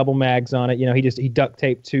actually got double mags on it. You know, he duct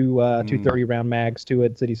taped two 30-round mags to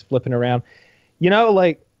it that he's flipping around. You know,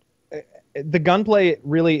 like, the gunplay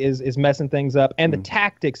really is messing things up, and the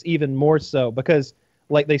tactics even more so, because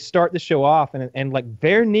like they start the show off and like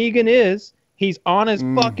there Negan is, he's on his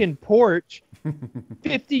fucking porch,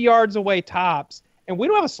 50 yards away tops, and we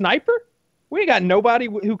don't have a sniper. We ain't got nobody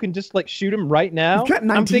who can just like shoot him right now. You've got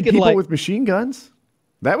 19 people with machine guns.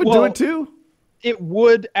 That would do it too. It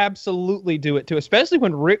would absolutely do it too, especially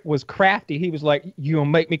when Rick was crafty. He was like, you gonna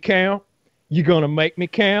make me count? You gonna make me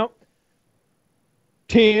count?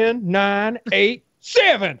 10, 9, 8,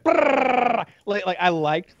 7. Like I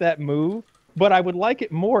liked that move, but I would like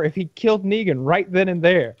it more if he killed Negan right then and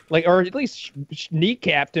there, like, or at least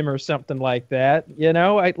kneecapped him or something like that. You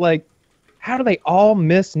know, how do they all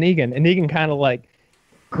miss Negan? And Negan kind of like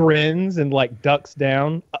grins and like ducks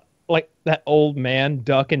down, like that old man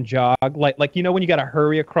duck and jog, like you know when you got to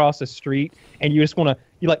hurry across the street and you just want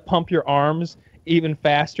to like pump your arms even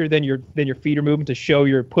faster than your feet are moving to show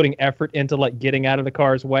you're putting effort into like getting out of the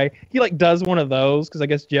car's way. He like does one of those because I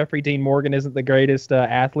guess Jeffrey Dean Morgan isn't the greatest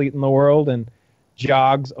athlete in the world and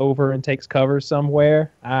jogs over and takes cover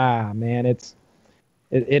somewhere. Man, it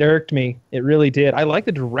irked me. It really did. I like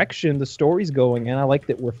the direction the story's going in. I like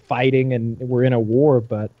that we're fighting and we're in a war,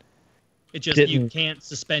 but It just you Didn't. can't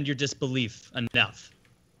suspend your disbelief enough.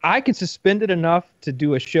 I could suspend it enough to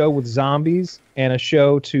do a show with zombies and a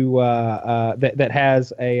show to that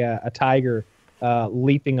has a tiger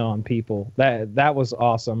leaping on people. That was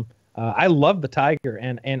awesome. I love the tiger,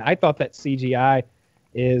 and I thought that CGI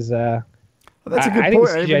is. Well, that's a good I think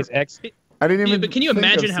point. CGI is I didn't even. But can you think of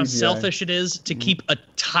imagine how CGI. selfish it is to keep a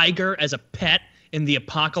tiger as a pet in the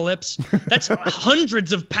apocalypse? That's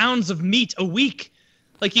hundreds of pounds of meat a week.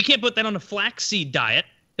 Like, you can't put that on a flaxseed diet.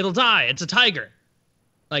 It'll die. It's a tiger.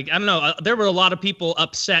 Like, I don't know. There were a lot of people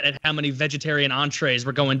upset at how many vegetarian entrees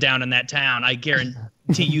were going down in that town. I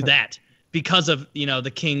guarantee you that, because of,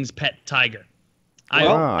 the king's pet tiger. I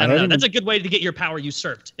don't know. That's a good way to get your power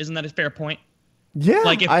usurped. Isn't that a fair point? Yeah,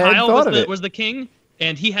 Like, if I hadn't Kyle thought of it. was the king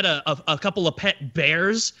and he had a couple of pet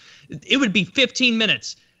bears, it would be 15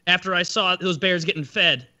 minutes after I saw those bears getting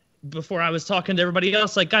fed before I was talking to everybody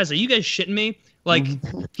else. Like, guys, are you guys shitting me? Like,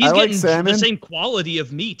 he's I like getting salmon. the same quality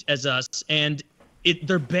of meat as us, and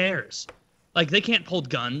they're bears. Like, they can't hold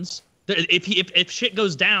guns. If shit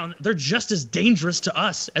goes down, they're just as dangerous to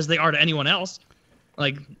us as they are to anyone else.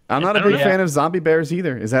 Like, I'm not I a don't big know. fan of zombie bears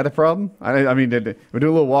either. Is that a problem? I mean, we're doing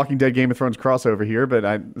a little Walking Dead Game of Thrones crossover here,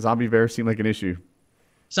 but zombie bears seem like an issue.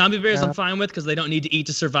 Zombie bears I'm fine with because they don't need to eat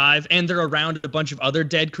to survive, and they're around a bunch of other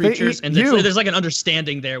dead creatures, and there's like an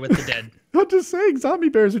understanding there with the dead. I'm just saying, zombie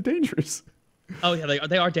bears are dangerous. Oh yeah,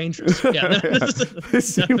 they are dangerous. Yeah,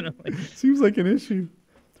 definitely. Seems like an issue.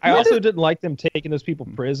 I also didn't like them taking those people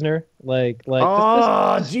prisoner. Like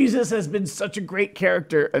Oh, Jesus has been such a great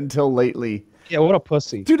character until lately. yeah, what a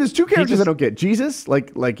pussy. Dude, there's two characters just- I don't get. Jesus,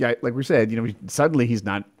 like we said, suddenly he's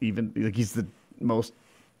not even like he's the most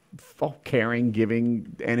caring,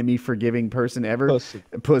 giving, enemy forgiving person ever.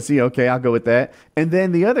 Pussy. Okay, I'll go with that. And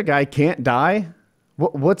then the other guy can't die.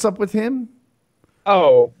 What's up with him?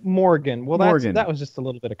 Oh, Morgan. Well, Morgan. that was just a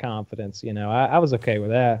little bit of confidence, I was okay with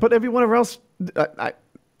that. But everyone else,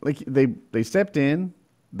 like they stepped in.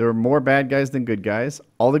 There were more bad guys than good guys.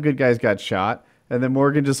 All the good guys got shot, and then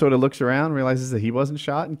Morgan just sort of looks around, realizes that he wasn't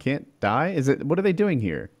shot and can't die. What are they doing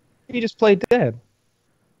here? He just played dead.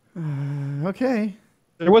 Okay.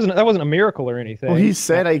 That wasn't a miracle or anything. Well, he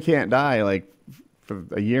said I can't die like for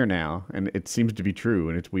a year now, and it seems to be true,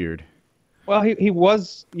 and it's weird. Well, he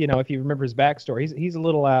was, if you remember his backstory, he's a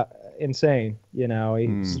little insane. He's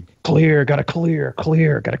gotta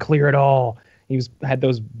clear it all. Had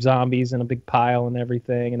those zombies in a big pile and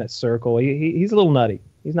everything in that circle. He's a little nutty.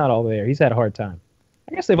 He's not all there. He's had a hard time.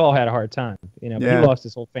 I guess they've all had a hard time. But Yeah. he lost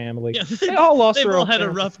his whole family. Yeah, they all lost They've their all own had a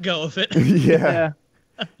family. rough go of it. Yeah.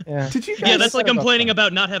 Yeah. Did you guys? Yeah, that's like about complaining that.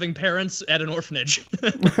 about not having parents at an orphanage.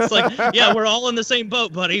 It's like, yeah, we're all in the same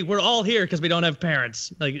boat, buddy. We're all here because we don't have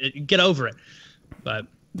parents. Like, get over it. But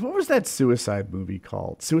What was that suicide movie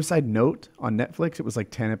called? Suicide Note on Netflix. It was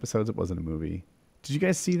like 10 episodes. It wasn't a movie. Did you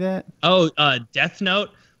guys see that? Death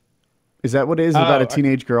Note. Is that what it is? About a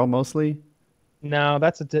teenage girl mostly? No,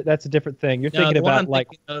 that's a different thing. You're No, thinking the one about I'm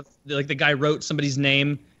thinking of, like the guy wrote somebody's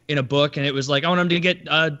name in a book, and it was like, I want him to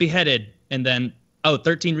get beheaded, and then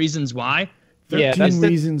 13 Reasons Why. 13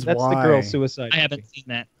 Reasons that's Why. the girl suicide. I haven't seen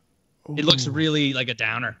that. It looks really like a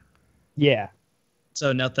downer. Yeah.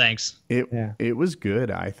 So no thanks. It was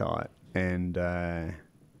good, I thought, and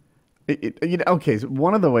okay. So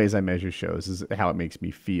one of the ways I measure shows is how it makes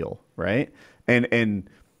me feel, right? And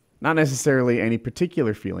not necessarily any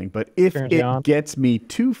particular feeling, but if Turns you it on. gets me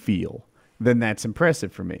to feel, then that's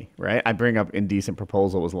impressive for me, right? I bring up Indecent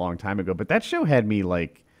Proposal was a long time ago, but that show had me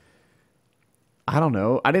like, I don't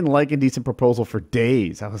know. I didn't like Indecent Proposal for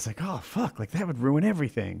days. I was like, oh, fuck, like that would ruin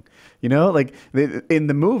everything. Like in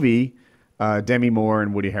the movie, Demi Moore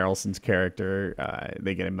and Woody Harrelson's character,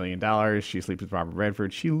 they get $1 million. She sleeps with Robert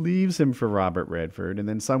Redford. She leaves him for Robert Redford. And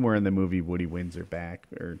then somewhere in the movie, Woody wins her back.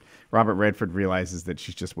 Or Robert Redford realizes that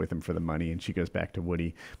she's just with him for the money, and she goes back to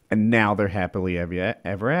Woody. And now they're happily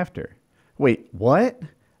ever after. Wait, what?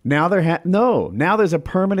 Now now there's a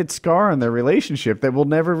permanent scar on their relationship that will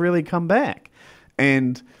never really come back.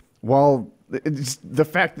 And while it's the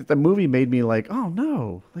fact that the movie made me like, oh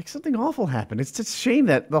no, like something awful happened. It's just a shame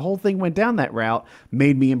that the whole thing went down that route,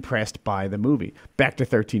 made me impressed by the movie. Back to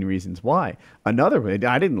 13 Reasons Why. Another way,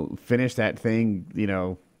 I didn't finish that thing,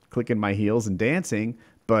 clicking my heels and dancing,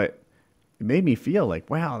 but it made me feel like,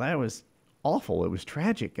 wow, that was awful. It was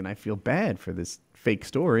tragic, and I feel bad for this fake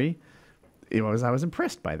story. I was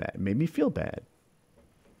impressed by that. It made me feel bad.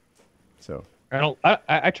 So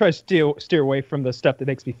I try to steer away from the stuff that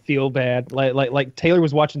makes me feel bad. Like Taylor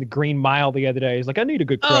was watching The Green Mile the other day. He's like, I need a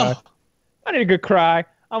good cry. Oh. I need a good cry.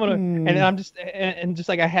 I'm gonna, and I'm just, and just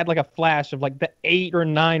like I had like a flash of like the 8 or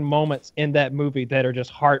 9 moments in that movie that are just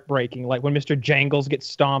heartbreaking, like when Mr. Jangles gets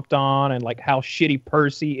stomped on, and like how shitty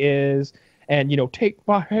Percy is, and take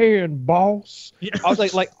my hand, boss. Yeah. I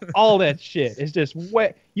was like all that shit is just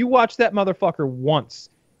wet. You watch that motherfucker once.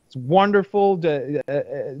 It's wonderful.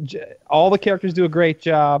 All the characters do a great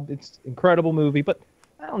job. It's an incredible movie, but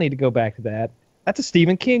I don't need to go back to that. That's a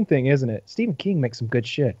Stephen King thing, isn't it? Stephen King makes some good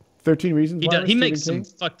shit. 13 Reasons Why? He makes some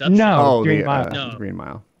fucked up shit. Green Mile. No. Green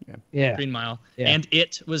Mile. Yeah. Green Mile. Yeah. And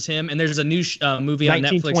It was him. And there's a new movie on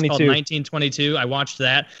Netflix called 1922. I watched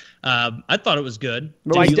that. I thought it was good.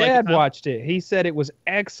 My dad watched it. He said it was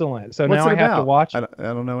excellent. So now I have to watch it. I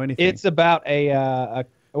don't know anything. It's about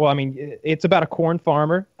it's about a corn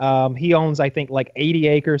farmer. He owns, I think, like 80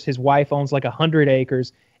 acres. His wife owns like 100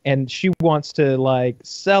 acres. And she wants to like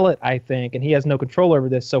sell it, I think. And he has no control over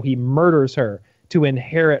this. So he murders her to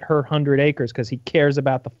inherit her 100 acres because he cares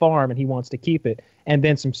about the farm and he wants to keep it. And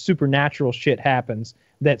then some supernatural shit happens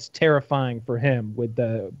that's terrifying for him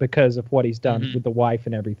because of what he's done with the wife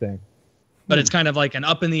and everything. But it's kind of like an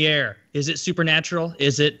up in the air. Is it supernatural?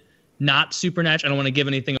 Is it not supernatural? I don't want to give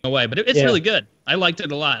anything away, but it's really good. I liked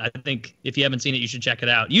it a lot. I think if you haven't seen it, you should check it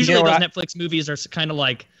out. Usually those Netflix movies are kind of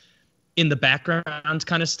like in the background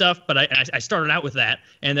kind of stuff, but I started out with that,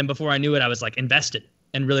 and then before I knew it, I was like invested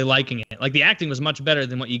and really liking it. Like the acting was much better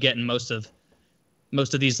than what you get in most of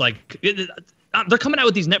these. Like they're coming out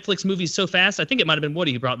with these Netflix movies so fast. I think it might have been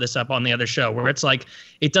Woody who brought this up on the other show, where it's like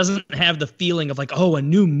it doesn't have the feeling of like, oh, a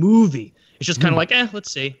new movie. It's just kind of like,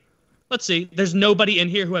 let's see. There's nobody in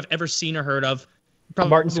here who I've ever seen or heard of. Probably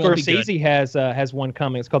Martin Scorsese has one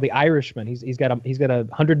coming. It's called The Irishman. He's got a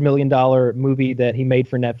 $100 million movie that he made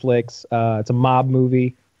for Netflix. It's a mob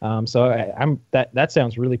movie. So that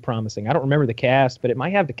sounds really promising. I don't remember the cast, but it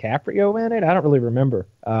might have DiCaprio in it. I don't really remember.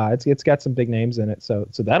 It's got some big names in it, so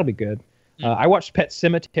that'll be good. I watched Pet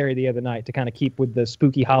Sematary the other night to kind of keep with the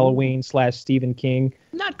spooky Halloween / Stephen King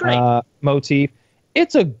motif.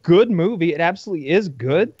 It's a good movie. It absolutely is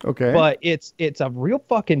good. Okay. But it's a real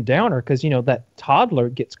fucking downer because, that toddler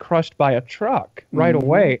gets crushed by a truck right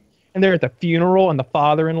away. And they're at the funeral and the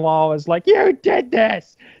father-in-law is like, you did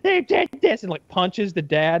this. You did this. And like punches the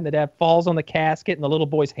dad and the dad falls on the casket and the little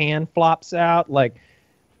boy's hand flops out. Like,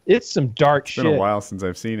 it's some dark shit. It's been a while since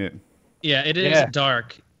I've seen it. Yeah, it is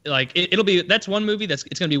dark. Like that's one movie it's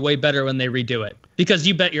going to be way better when they redo it, because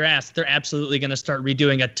you bet your ass they're absolutely going to start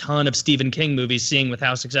redoing a ton of Stephen King movies, seeing with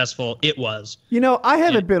how successful it was. I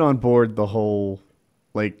haven't been on board the whole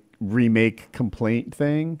like remake complaint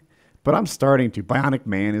thing, but I'm starting to. Bionic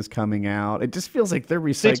Man is coming out. It just feels like they're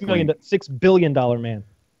recycling. $6 billion man.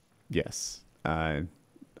 Yes. Wait,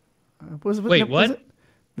 what? Was it?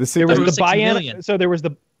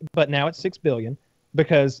 But now it's $6 billion.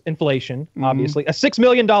 Because inflation, obviously. A $6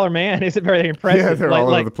 million man isn't very impressive. Yeah, they're all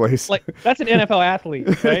over the place. Like that's an NFL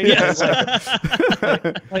athlete, right? Yes.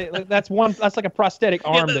 That's like a prosthetic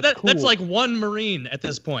arm. That's cool. That's like one Marine at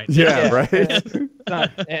this point. Yeah, right. And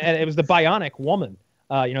it was the Bionic Woman.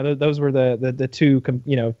 Those were the two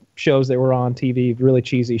shows that were on TV. Really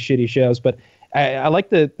cheesy, shitty shows, but. I like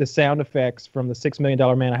the sound effects from the $6 Million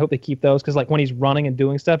Man. I hope they keep those because like when he's running and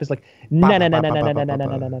doing stuff, it's like na na na na na na na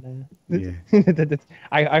na na na.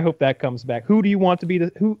 I hope that comes back. Who do you want to be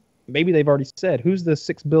who? Maybe they've already said who's the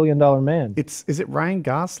 $6 Billion Man. Is it Ryan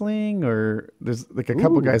Gosling or there's like a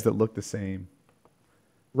couple guys that look the same.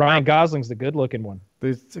 Ryan Gosling's the good-looking one.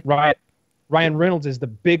 Ryan Reynolds is the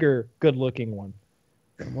bigger, good-looking one.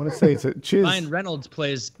 I want to say it's a Chiz. Ryan Reynolds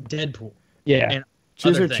plays Deadpool. Yeah. And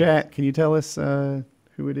Chiz or chat, can you tell us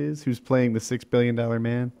who it is? Who's playing the $6 Billion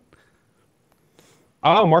Man?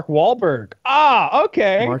 Oh, Mark Wahlberg. Ah,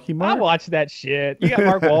 okay. Marky Mark? I watched that shit. You got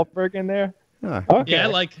Mark Wahlberg in there? Huh. Okay. Yeah, I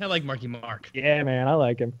like Marky Mark. Yeah, man, I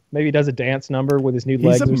like him. Maybe he does a dance number with his new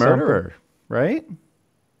legs. He's a murderer, right?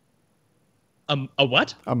 A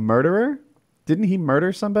what? A murderer? Didn't he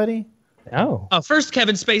murder somebody? No. First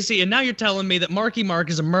Kevin Spacey, and now you're telling me that Marky Mark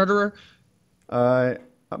is a murderer?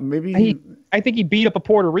 Maybe I think he beat up a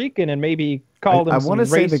Puerto Rican and maybe called him some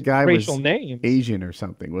racial names. Asian or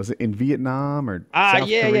something. Was it in Vietnam or South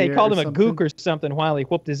Korea? He called him a gook or something while he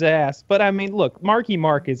whooped his ass. But I mean, look, Marky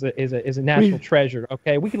Mark is a national treasure.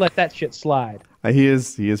 Okay, we can let that shit slide. He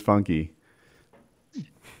is funky.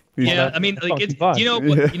 I mean, like you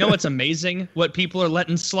know what's amazing? What people are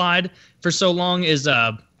letting slide for so long is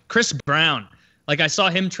Chris Brown. Like I saw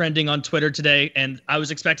him trending on Twitter today, and I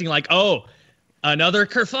was expecting like, oh, another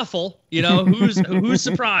kerfuffle, who's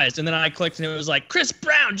surprised? And then I clicked and it was like, Chris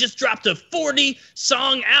Brown just dropped a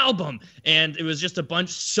 40-song album. And it was just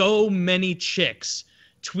so many chicks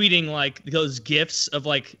tweeting like those gifs of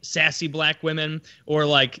like sassy black women or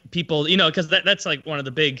like people, you know, because that's like one of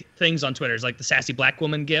the big things on Twitter is like the sassy black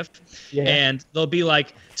woman gif. Yeah. And they'll be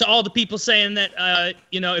like, to all the people saying that,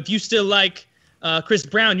 you know, if you still like Chris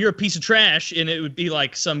Brown, you're a piece of trash. And it would be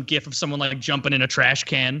like some gif of someone like jumping in a trash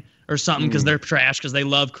can or something because they're trash because they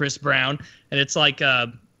love Chris Brown. And it's like, I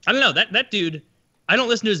don't know, that dude, I don't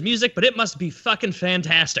listen to his music, but it must be fucking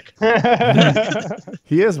fantastic.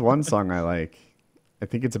 He has one song I like. I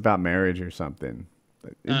think it's about marriage or something.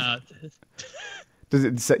 Does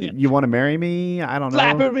it say, you want to marry me? I don't know.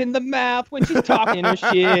 Slap her in the mouth when she's talking her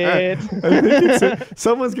shit.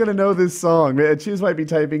 Someone's going to know this song. Man, Cheese might be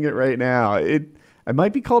typing it right now. It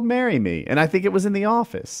might be called Marry Me. And I think it was in The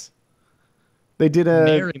Office. They did a...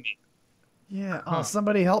 Marry Me. Yeah. Oh,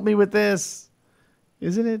 somebody help me with this.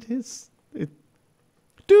 Isn't it his...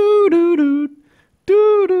 Do-do-do.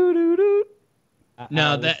 Do-do-do-do.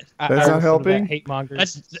 No, that's not helping? That hate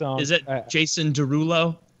mongers song. Is it Jason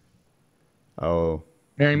Derulo? Oh.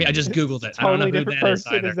 Marry Me? I just Googled it. Totally I don't know who different that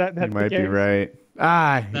person. is either. Is that You might be case? right.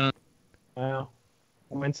 Ah. Wow.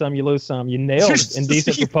 Win some, you lose some. You nailed it.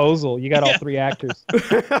 Indecent Proposal. You got all three actors. You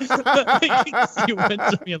went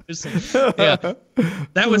to me and listen. Yeah.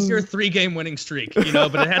 That was your 3-game winning streak, you know,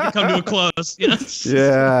 but it had to come to a close. You know?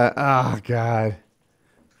 Yeah. Oh, God.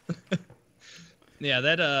 Yeah,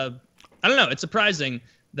 that I don't know. It's surprising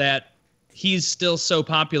that he's still so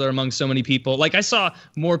popular among so many people. Like I saw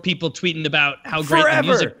more people tweeting about how great the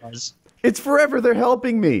music was. It's Forever. They're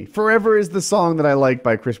helping me. Forever is the song that I like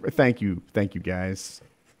by Chris. Thank you, guys.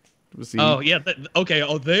 See, Oh yeah. Okay.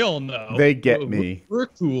 Oh, they all know. They get me. We're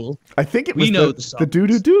cool. I think it We was know the the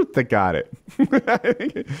doo-doo-doo that got it. I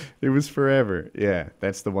think it was Forever. Yeah,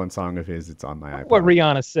 that's the one song of his. It's on my iPod. What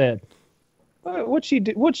Rihanna said. What she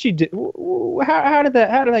did? How did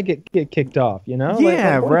that get kicked off? You know?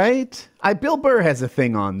 Yeah, right. Bill Burr has a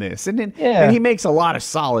thing on this, and he makes a lot of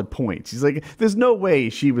solid points. He's like, "There's no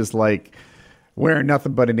way she was like wearing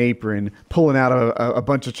nothing but an apron, pulling out a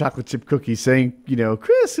bunch of chocolate chip cookies, saying, you know,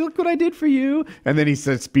 Chris, look what I did for you," and then he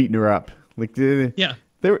starts beating her up. Like, Yeah.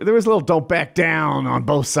 There was a little "don't back down" on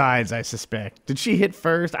both sides, I suspect. Did she hit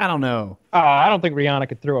first? I don't know. I don't think Rihanna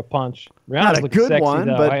could throw a punch. Rihanna's Not a looking good sexy, one,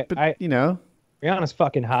 though. but you know. Rihanna's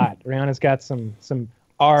fucking hot. Rihanna's got some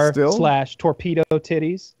R/torpedo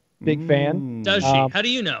titties. Big fan. Does she? How do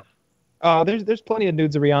you know? There's plenty of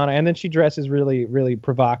nudes of Rihanna, and then she dresses really, really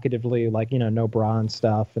provocatively, like, you know, no bra and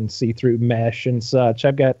stuff, and see-through mesh and such.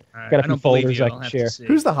 I've got a few folders I can share.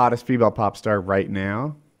 Who's the hottest female pop star right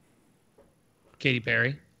now? Katy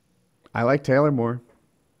Perry. I like Taylor more.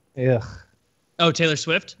 Ugh. Oh, Taylor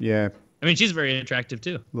Swift. Yeah, I mean, she's very attractive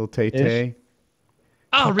too. little Tay-Tay.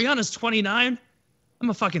 Oh, Rihanna's 29. I'm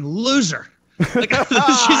a fucking loser. Like,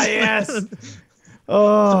 Yes.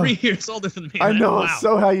 Oh, 3 years older than me. I know Wow.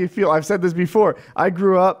 so how you feel. I've said this before. I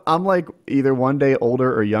grew up. I'm like either one day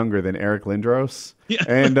older or younger than Eric Lindros,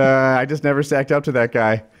 and I just never stacked up to that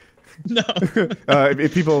guy. No.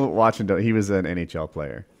 If people watching, he was an NHL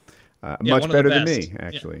player. Much better than me,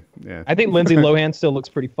 actually. Yeah. I think Lindsay Lohan still looks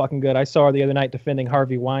pretty fucking good. I saw her the other night defending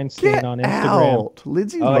Harvey Weinstein Get on Instagram. out.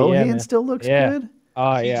 Lindsay Oh, yeah, Lohan man. still looks Yeah. good.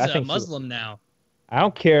 Oh She's yeah, I think Muslim now. I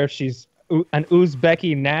don't care if she's an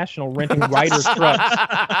Uzbeki national renting rider trucks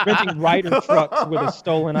with a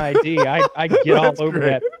stolen ID. I get all over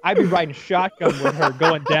that. I'd be riding shotgun with her,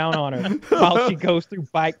 going down on her while she goes through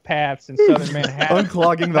bike paths in southern Manhattan.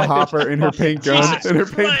 Unclogging the hopper in her paint gun. Jesus In her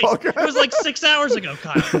Christ. paintball gun. It was like 6 hours ago,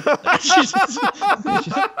 Kyle. She's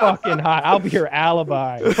fucking hot. I'll be her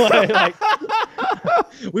alibi. Like,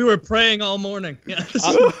 We were praying all morning. Yeah.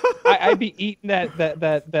 I'd be eating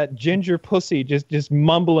that ginger pussy, just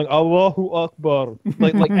mumbling Allahu Akbar,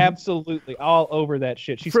 like absolutely all over that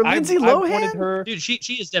shit. She's For Lindsay I Lohan? wanted her. Dude, she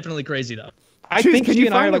is definitely crazy though. I Jeez, think can she you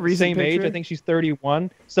and I are find a like the recent same age. picture? I think she's 31,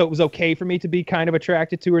 so it was okay for me to be kind of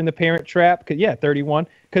attracted to her in The Parent Trap. 31,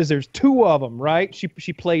 because there's two of them, right?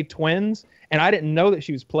 She played twins, and I didn't know that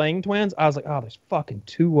she was playing twins. I was like, oh, there's fucking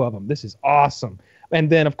two of them. This is awesome. And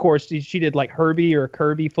then, of course, she did like Herbie or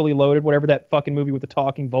Kirby, Fully Loaded, whatever that fucking movie with the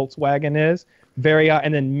talking Volkswagen is.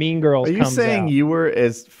 And then Mean Girls Are you comes saying out. you were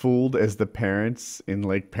as fooled as the parents in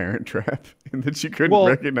like Parent Trap and that you couldn't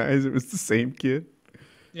recognize it was the same kid?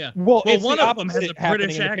 Yeah. Well, it's one the of them has a opposite happening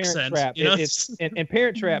British in The Parent accent. Trap. You know? In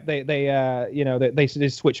Parent Trap, they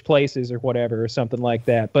switch places or whatever or something like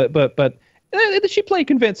that. But she played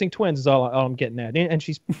convincing twins is all I'm getting at. And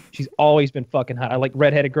she's always been fucking hot. I like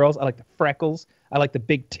redheaded girls. I like the freckles. I like the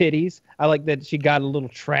big titties. I like that she got a little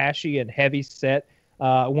trashy and heavy set.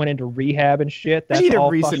 Went into rehab and shit. That's I need a all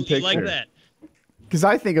recent fucking- picture. like that. Because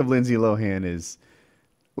I think of Lindsay Lohan as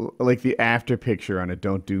like the after picture on a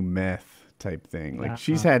Don't Do Meth type thing. Like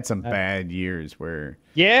she's had some bad years where.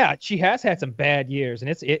 Yeah, she has had some bad years, and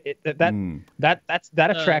that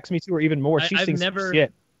attracts me to her even more. She sings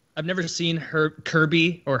shit. I've never seen her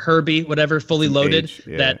Kirby or Herbie, whatever, Fully Loaded,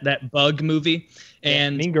 that bug movie.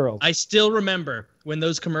 And Mean Girls. I still remember when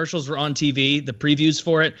those commercials were on TV, the previews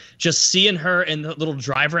for it, just seeing her in the little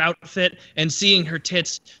driver outfit and seeing her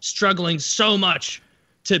tits struggling so much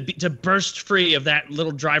to burst free of that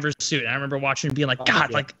little driver's suit. And I remember watching and being like,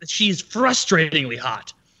 God, like she's frustratingly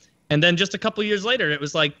hot. And then just a couple years later, it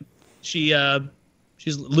was like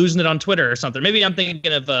she's losing it on Twitter or something. Maybe I'm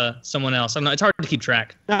thinking of someone else. It's hard to keep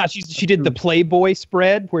track. Nah, she did the Playboy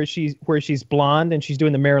spread where she's blonde and she's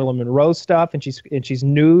doing the Marilyn Monroe stuff and she's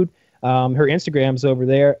nude. Her Instagram's over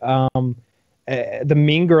there. The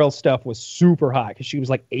Mean Girl stuff was super hot because she was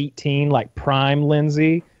like 18, like prime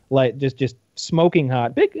Lindsay, like just smoking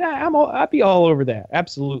hot. I'd be all over that.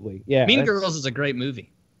 Absolutely, yeah. Mean Girls is a great movie.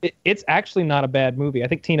 It's actually not a bad movie. I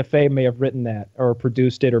think Tina Fey may have written that or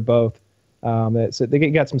produced it or both. So they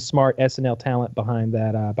got some smart SNL talent behind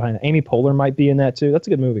that. Amy Poehler might be in that too. That's a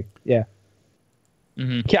good movie. Yeah.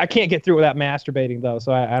 Mm-hmm. I can't get through without masturbating though,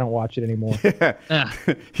 so I don't watch it anymore. Yeah.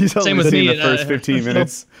 He's only seen the first 15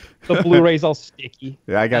 minutes. The Blu-ray's all sticky.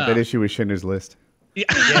 Yeah, I got that issue with Schindler's List. Yeah.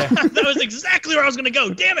 That was exactly where I was going to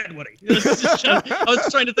go. Damn it, Woody. I was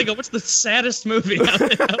trying to think of what's the saddest movie out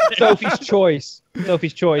there. Sophie's Choice.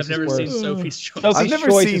 Sophie's Choice. I've never seen Sophie's Choice. I've never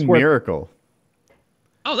seen Miracle.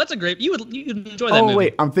 Oh, that's a great. You would enjoy that movie. Oh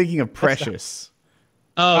wait, I'm thinking of Precious.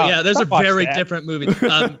 Oh yeah, there's a very different movie.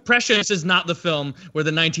 Precious is not the film where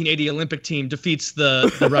the 1980 Olympic team defeats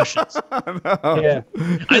the Russians. No. Yeah,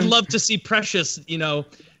 I'd love to see Precious,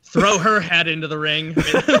 throw her hat into the ring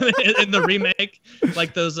in the remake,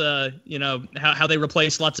 like those, how they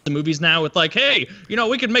replace lots of movies now with like, hey,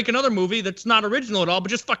 we could make another movie that's not original at all,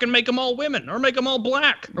 but just fucking make them all women or make them all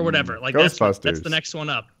black or whatever. Like that's the next one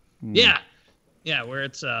up. Yeah, where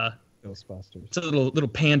it's Ghostbusters. It's a little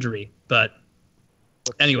pandery, but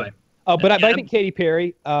anyway. Oh, but I think Katy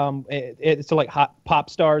Perry, it's like hot pop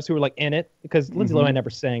stars who are like in it because Lindsay Lohan never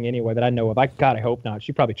sang anyway that I know of. I hope not.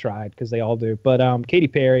 She probably tried because they all do. But Katy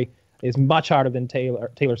Perry is much harder than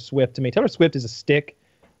Taylor Swift to me. Taylor Swift is a stick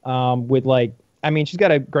with she's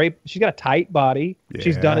got a tight body. Yeah.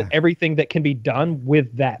 She's done everything that can be done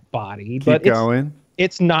with that body. Keep going.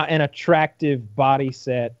 It's not an attractive body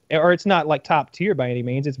set, or it's not like top tier by any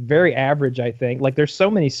means. It's very average, I think. Like there's so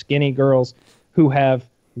many skinny girls who have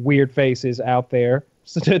weird faces out there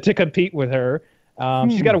to compete with her.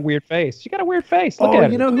 She's got a weird face. Look at her.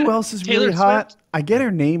 You know who else is really hot? I get her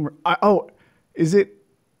name. Is it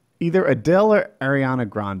either Adele or Ariana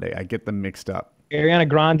Grande? I get them mixed up. Ariana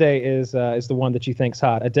Grande is the one that you think's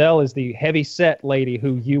hot. Adele is the heavy set lady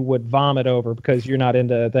who you would vomit over because you're not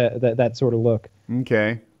into that sort of look.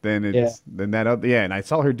 Okay. Then and I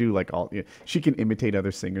saw her do she can imitate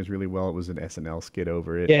other singers really well. It was an SNL skit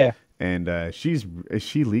over it. Yeah. And is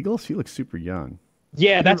she legal? She looks super young.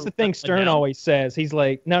 Yeah, that's the thing Stern always says. He's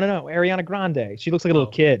like, no, Ariana Grande. She looks like a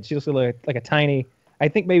little kid. She looks like a tiny. I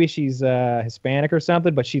think maybe she's Hispanic or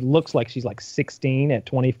something, but she looks like she's like 16 at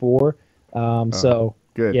 24. So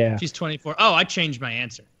good. Yeah. She's 24. Oh, I changed my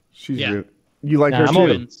answer. You like her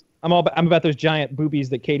too? I'm about those giant boobies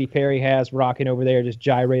that Katy Perry has rocking over there, just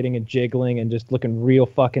gyrating and jiggling and just looking real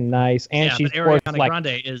fucking nice. And she's but Ariana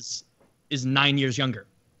Grande is 9 years younger.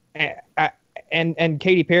 And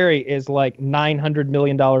Katy Perry is like $900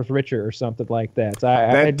 million richer or something like that. So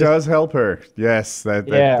that does help her. Yes.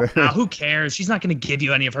 Who cares? She's not going to give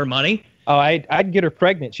you any of her money. Oh, I'd get her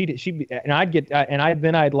pregnant.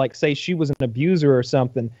 I'd like say she was an abuser or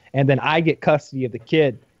something, and then I get custody of the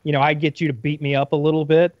kid. I get you to beat me up a little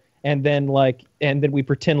bit, and then we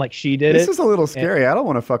pretend like she did it. This is a little scary. I don't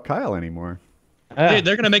want to fuck Kyle anymore.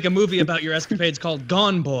 They're gonna make a movie about your escapades called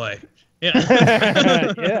Gone Boy.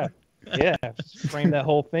 Yeah. Yeah. Just frame that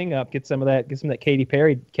whole thing up. Get some of that Katy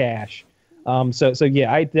Perry cash. So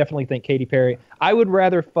yeah, I definitely think Katy Perry. I would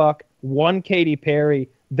rather fuck one Katy Perry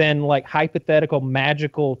than like hypothetical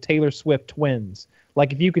magical Taylor Swift twins.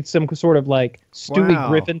 Like if you could some sort of like Stewie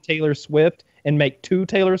Griffin Taylor Swift and make two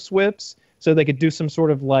Taylor Swifts so they could do some sort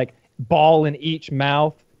of like ball in each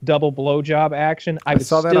mouth double blowjob action. I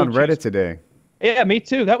saw that on Reddit today. Yeah, me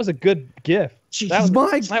too. That was a good gif. God.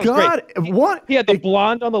 What? He had the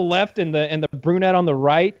blonde on the left and the brunette on the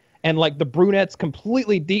right. And like the brunette's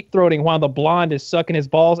completely deep throating while the blonde is sucking his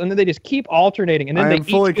balls, and then they just keep alternating. And then I am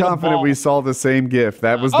fully confident we saw the same GIF.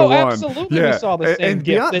 That was the one. Absolutely, we saw the same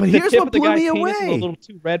GIF. But here's what blew me away. Was a little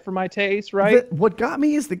too red for my taste, right? What got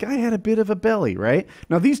me is the guy had a bit of a belly, right?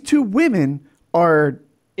 Now these two women are.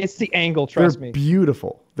 It's the angle. Trust me.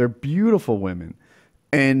 Beautiful. They're beautiful women,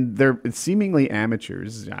 and they're seemingly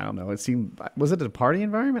amateurs. I don't know. Was it a party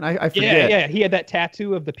environment? I forget. Yeah. He had that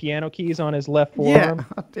tattoo of the piano keys on his left forearm.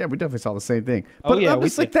 Yeah, we definitely saw the same thing. Oh, But yeah, I'm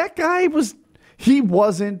just like, that guy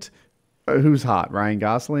wasn't who's hot, Ryan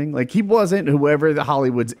Gosling. Like, he wasn't whoever the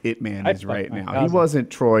Hollywood's it man is right now. He wasn't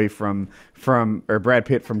Troy from or Brad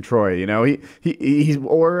Pitt from Troy. You know, he's who's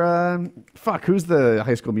the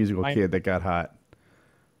High School Musical kid that got hot?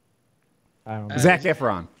 I don't know. Zac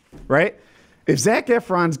Efron, right? If Zac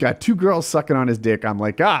Efron's got two girls sucking on his dick, I'm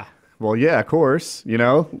like, well, yeah, of course. You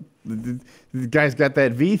know, the guy's got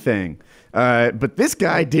that V thing. But this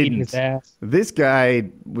guy didn't. His ass. This guy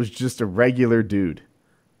was just a regular dude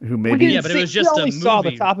who maybe. Yeah, but it was just we only saw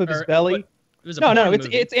the top of his belly. It was a porn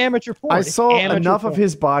movie. It's amateur porn. I saw enough porn. of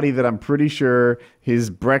his body that I'm pretty sure his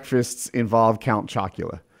breakfasts involve Count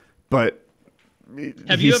Chocula. But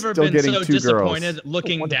have you ever been so disappointed girls.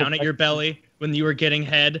 looking down at your belly when you were getting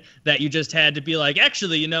head that you just had to be like,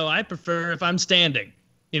 actually, you know, I prefer if I'm standing.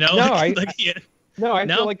 You know, No, I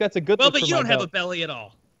No? feel like that's a good. Well, look but for you my don't have belly. a belly at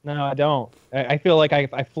all. No, I don't. I feel like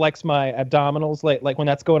I flex my abdominals like when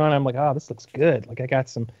that's going on. I'm like, oh, this looks good. Like I got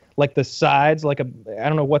some like the sides, I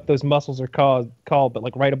don't know what those muscles are called, but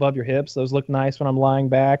like right above your hips, those look nice when I'm lying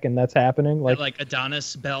back and that's happening. Like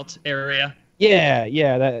Adonis belt area. Yeah,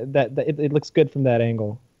 that it looks good from that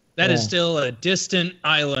angle. That is still a distant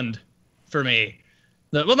island for me.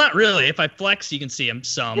 Well, not really. If I flex, you can see him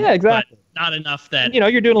some. Yeah, exactly. But not enough that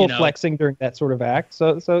you're doing a little flexing during that sort of act.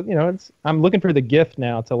 So I'm looking for the gift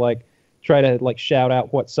now to like try to like shout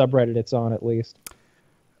out what subreddit it's on at least.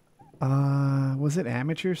 Was it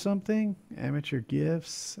amateur something? Amateur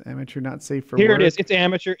gifts? Amateur not safe for Here work? it is. It's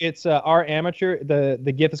amateur. It's our amateur.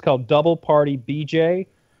 The gift is called Double Party BJ.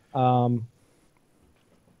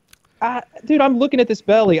 Dude, I'm looking at this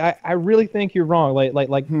belly. I really think you're wrong.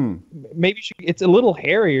 Like maybe it's a little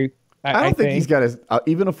hairy. I don't think he's got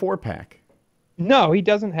even a 4-pack. No, he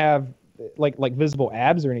doesn't have like visible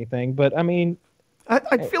abs or anything. But I mean,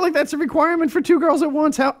 I feel like that's a requirement for two girls at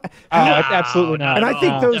once. Absolutely not. And I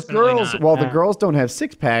think those girls, not. while the girls don't have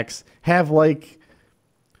 6-packs, have like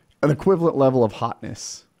an equivalent level of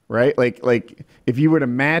hotness, right? Like if you were to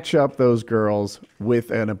match up those girls with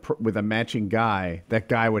a matching guy, that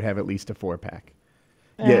guy would have at least a 4-pack.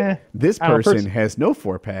 Yet this person has no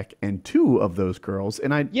 4-pack and 2 of those girls,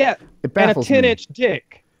 and it baffles and a me. 10-inch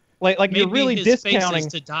dick. Like Maybe you're really his face discounting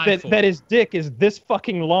is to die for. that his dick is this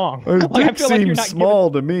fucking long. His Like, dick seems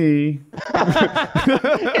small to me.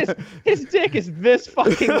 his dick is this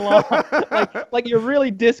fucking long. Like you're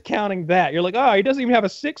really discounting that. You're like, oh, he doesn't even have a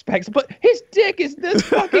 6-pack, but his dick is this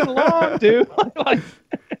fucking long, dude.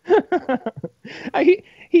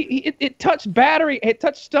 It touched battery. It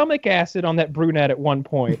touched stomach acid on that brunette at one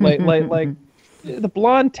point. Like the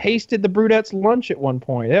blonde tasted the brunette's lunch at one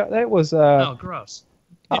point. That was oh, gross.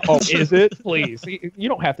 Oh, is it? Please, you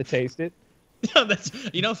don't have to taste it. No, that's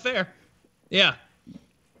fair. Yeah.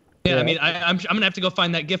 I mean, I'm gonna have to go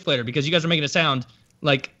find that gift later because you guys are making it sound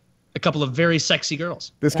like a couple of very sexy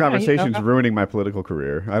girls. This conversation's ruining my political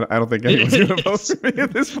career. I don't think anyone's going to vote for me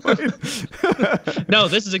at this point. No,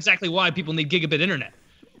 this is exactly why people need gigabit internet.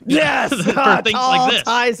 Yes, for things like this.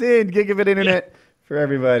 Ties in gigabit internet for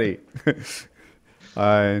everybody.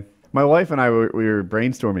 My wife and I we were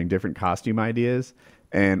brainstorming different costume ideas,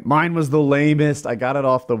 and mine was the lamest. I got it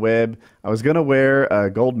off the web. I was gonna wear a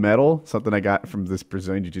gold medal, something I got from this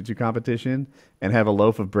Brazilian Jiu-Jitsu competition, and have a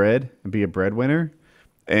loaf of bread and be a breadwinner.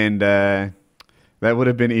 And that would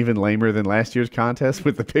have been even lamer than last year's contest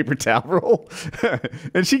with the paper towel roll.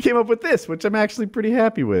 And she came up with this, which I'm actually pretty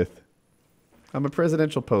happy with. I'm a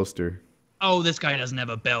presidential poster. Oh, this guy doesn't have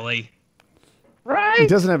a belly. Right? He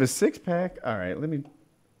doesn't have a 6-pack. All right, let me.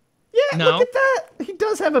 Yeah, No. look at that. He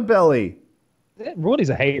does have a belly. Rudy's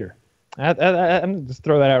a hater. I'm gonna just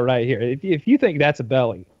throw that out right here. If you think that's a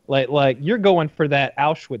belly, like you're going for that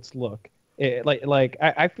Auschwitz look.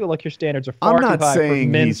 I feel like your standards are far I'm not too high for saying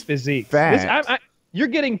men's he's physique. fat. You're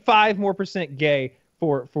getting 5% more gay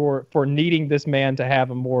for needing this man to have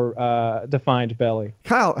a more defined belly.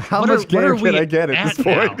 Kyle, how What much gayer are we can I get at this at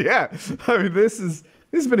point? now? Yeah, I mean this has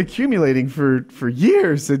been accumulating for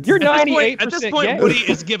years. You're At 98% this point, gay. Woody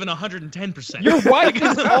is given 110%. Your wife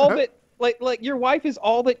is all that. Like your wife is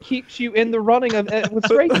all that keeps you in the running of with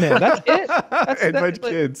straight men. That's it. And my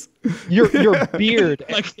kids. Your beard.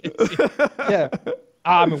 Yeah.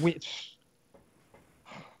 I mean,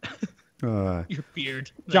 Your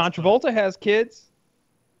beard. John Travolta has kids.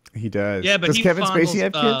 He does. Yeah, but does he Kevin fondles, Spacey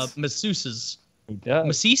have kids? Masseuses. He does.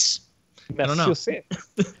 Masseuse? I don't know.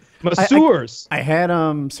 Masseurs. I had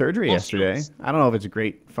surgery Well, yesterday. sure. I don't know if it's a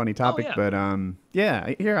great funny topic, yeah. but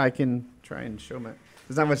yeah, here I can try and show my.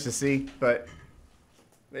 There's not much to see, but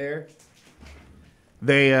there.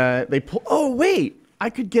 They pull. Oh wait, I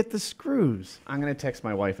could get the screws. I'm gonna text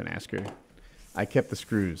my wife and ask her. I kept the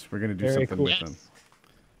screws. We're gonna do Very something cool. with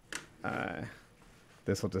them.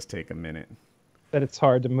 This will just take a minute. That it's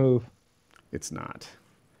hard to move. It's not.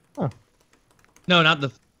 Huh. No, not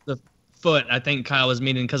the foot. I think Kyle was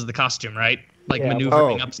meaning because of the costume, right? Like Yeah,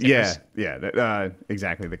 maneuvering upstairs. Yeah,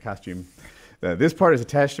 exactly. The costume. This part is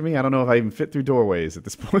attached to me. I don't know if I even fit through doorways at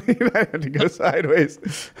this point. I have to go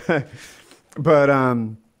sideways. But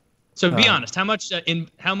So be honest. How much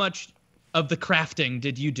of the crafting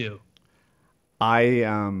did you do? I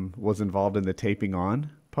was involved in the taping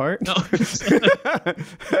on part. No.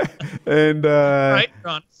 And Right, you're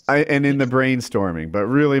honest. and in the brainstorming, but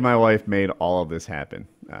really my wife made all of this happen.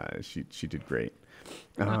 She did great.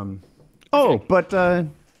 But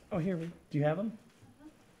here do you have them?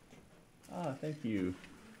 Thank you.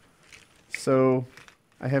 So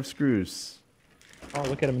I have screws. Oh,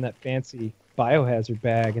 look at him in that fancy biohazard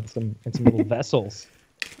bag and some little vessels.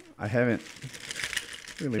 I haven't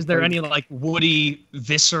really Is there played- any like woody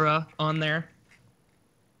viscera on there?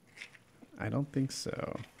 I don't think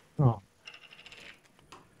so. Oh,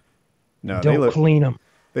 No, they don't look clean them.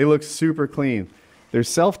 they look super clean. They're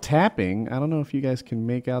self-tapping. I don't know if you guys can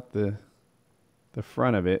make out the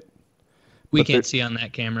front of it. We But can't they're- see on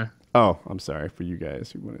that camera. Oh, I'm sorry for you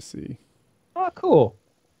guys who want to see. Oh, cool.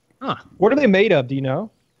 Huh. What are they made of? Do you know?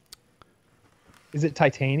 Is it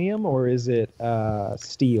titanium or is it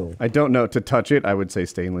steel? I don't know. To touch it, I would say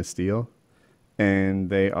stainless steel. And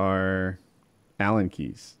they are Allen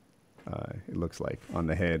keys, it looks like, on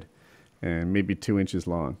the head. And maybe 2 inches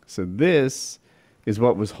long. So this is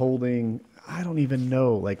what was holding, I don't even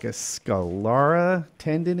know, like a scalera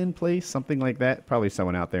tendon in place, something like that. Probably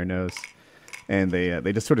someone out there knows. And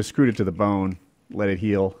they just sort of screwed it to the bone, let it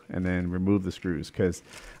heal, and then remove the screws. Because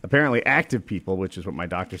apparently active people, which is what my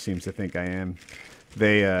doctor seems to think I am,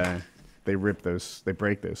 they break those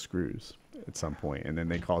screws at some point, and then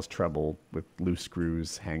they cause trouble with loose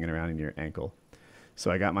screws hanging around in your ankle.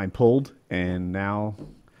 So I got mine pulled, and now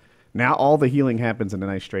all the healing happens in a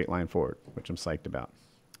nice straight line forward, which I'm psyched about.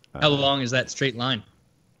 How long is that straight line?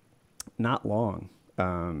 Not long.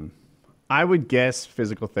 I would guess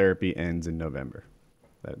physical therapy ends in November.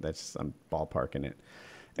 I'm ballparking it.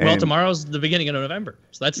 Well, And- tomorrow's the beginning of November,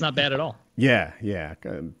 so that's not bad at all. Yeah.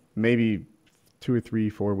 Maybe 2 or 3,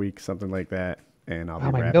 4 weeks, something like that, and I'll Oh,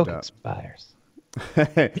 be my wrapped milk up. expires.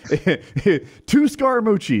 2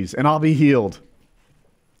 Scaramucci's, and I'll be healed.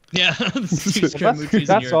 Yeah,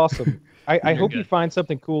 That's awesome. I You're hope you good. find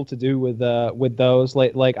something cool to do with those.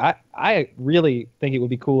 Like I really think it would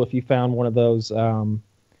be cool if you found one of those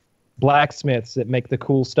blacksmiths that make the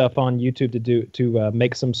cool stuff on YouTube to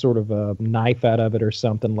make some sort of a knife out of it or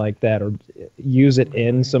something like that, or use it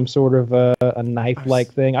in some sort of a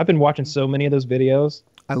knife-like thing. I've been watching so many of those videos.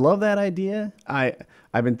 I love that idea.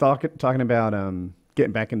 I've been talking about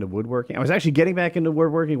getting back into woodworking. I was actually getting back into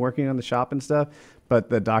woodworking, working on the shop and stuff, but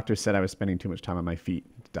the doctor said I was spending too much time on my feet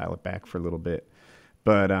to dial it back for a little bit.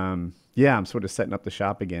 But yeah, I'm sort of setting up the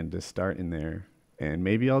shop again to start in there. And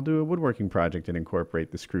maybe I'll do a woodworking project and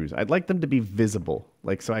incorporate the screws. I'd like them to be visible,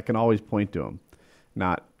 like so I can always point to them,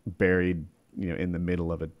 not buried, in the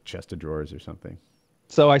middle of a chest of drawers or something.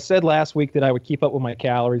 So I said last week that I would keep up with my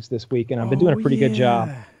calories this week, and I've been doing a pretty good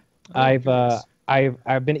job. I've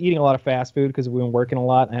been eating a lot of fast food because we've been working a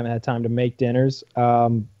lot. I haven't had time to make dinners.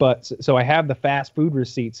 So I have the fast food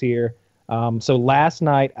receipts here. So last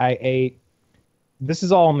night I ate. This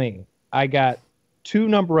is all me. I got 2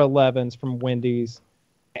 number 11s from Wendy's,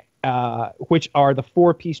 which are the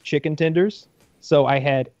 4-piece chicken tenders. So I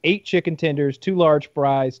had 8 chicken tenders, 2 large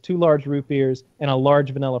fries, 2 large root beers, and a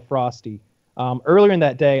large vanilla frosty. Earlier in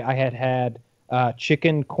that day, I had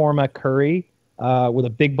chicken korma curry with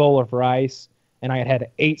a big bowl of rice, and I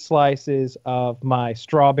had 8 slices of my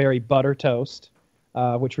strawberry butter toast,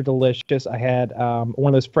 which were delicious. I had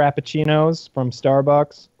one of those frappuccinos from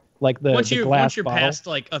Starbucks, like the Once glass you're bottle. past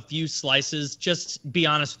like a few slices, just be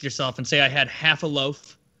honest with yourself and say I had half a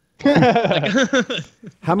loaf.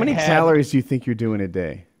 How many had- calories do you think you're doing a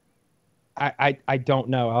day? I don't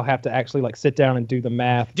know. I'll have to actually sit down and do the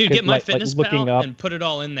math. Dude, 'Cause, get MyFitnessPal looking up. and put it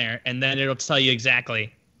all in there, and then it'll tell you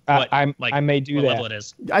exactly I what, may do what that. level it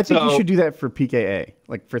is. I think you So- should do that for PKA,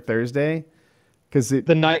 like for Thursday, because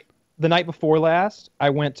The night before last,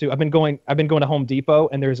 I've been going to Home Depot,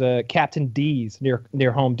 and there's a Captain D's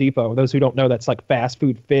near Home Depot. Those who don't know, that's like fast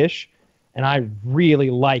food fish, and I really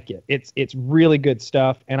like it. It's really good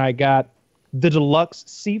stuff. And I got the deluxe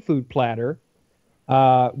seafood platter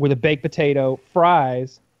with a baked potato,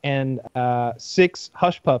 fries, and 6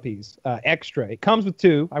 hush puppies extra. It comes with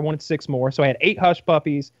 2. I wanted 6 more, so I had 8 hush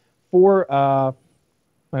puppies, 4.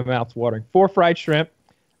 My mouth's watering. 4 fried shrimp,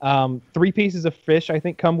 3 pieces of fish I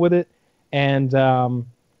think come with it, and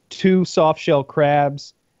 2 soft shell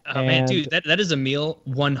crabs. Oh man, dude, that is a meal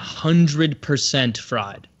 100%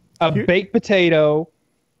 fried. A baked potato.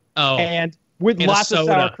 Oh, and with lots of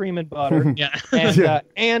sour cream and butter. Yeah.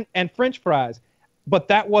 and French fries. But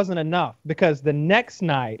that wasn't enough because the next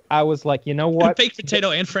night I was like, you know what? Baked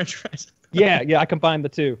potato and French fries. yeah, I combined the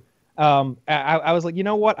 2. I was like, you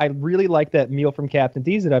know what? I really like that meal from Captain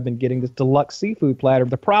D's that I've been getting, this deluxe seafood platter.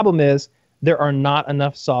 The problem is there are not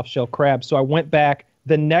enough soft shell crabs. So I went back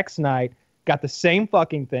the next night, got the same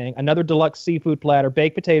fucking thing, another deluxe seafood platter,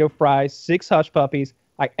 baked potato fries, 6 hush puppies.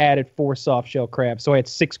 I added 4 soft shell crabs. So I had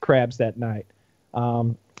 6 crabs that night.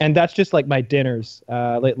 And that's just like my dinners.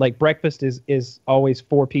 Like breakfast is always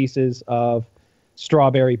 4 pieces of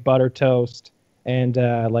strawberry butter toast and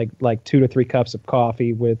like 2 to 3 cups of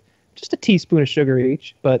coffee with just a teaspoon of sugar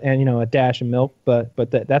each, and a dash of milk. But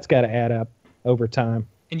that's got to add up over time.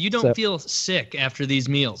 And you don't feel sick after these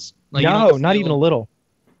meals? Like, no, not even a little.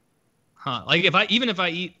 Huh? Like if I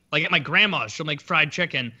eat like at my grandma's, she'll make fried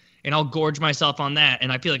chicken, and I'll gorge myself on that,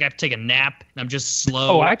 and I feel like I have to take a nap, and I'm just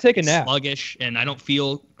slow. Oh, I take a nap. Sluggish, and I don't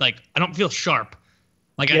feel sharp.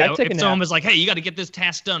 Like yeah, if someone was like, "Hey, you got to get this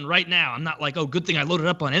task done right now," I'm not like, "Oh, good thing I loaded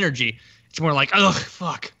up on energy." It's more like, "Oh,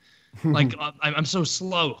 fuck," like I'm so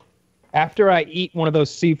slow. After I eat one of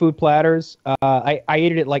those seafood platters, I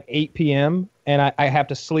eat it at like 8 p.m. and I have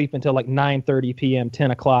to sleep until like 9:30 p.m.,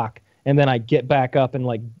 10 o'clock, and then I get back up and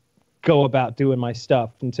like go about doing my stuff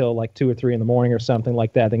until like 2 or 3 in the morning or something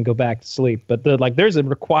like that, then go back to sleep. But there's a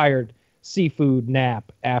required seafood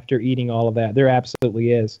nap after eating all of that. There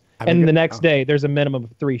absolutely is. And the next day, there's a minimum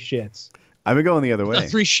of 3 shits. I've been going the other way.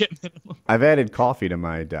 3 shit minimum. I've added coffee to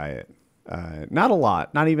my diet. Not a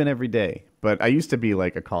lot, not even every day. But I used to be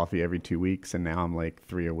like a coffee every 2 weeks, and now I'm like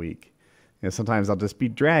 3 a week. Sometimes I'll just be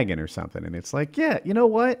dragging or something, and it's like, yeah, you know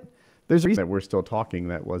what? There's a reason that we're still talking.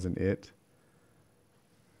 That wasn't it.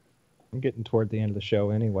 I'm getting toward the end of the show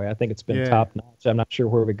anyway. I think it's been top notch. I'm not sure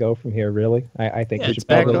where we go from here, really. I think it's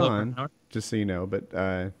back on, just so you know. But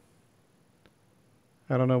I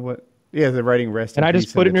don't know what. Yeah, they're writing rest. And I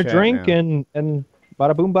just put it in your drink and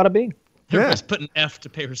bada boom, bada bing. Yeah. Just put an F to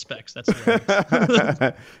pay respects. That's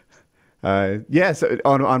right. So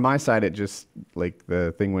on my side, it just like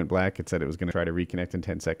the thing went black. It said it was going to try to reconnect in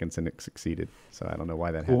 10 seconds, and it succeeded. So I don't know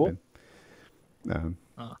why that happened. I'm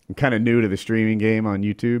kind of new to the streaming game on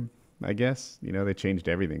YouTube, I guess. They changed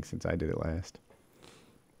everything since I did it last.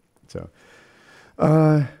 So,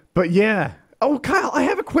 but yeah. Oh, Kyle, I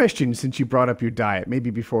have a question since you brought up your diet,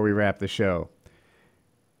 maybe before we wrap the show.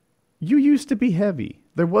 You used to be heavy.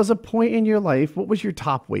 There was a point in your life. What was your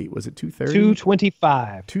top weight? Was it 230?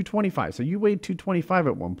 225. 225. So you weighed 225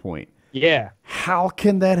 at one point. Yeah. How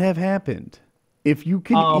can that have happened? If you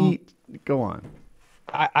can eat, go on.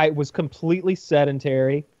 I was completely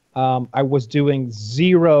sedentary. I was doing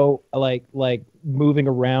zero like moving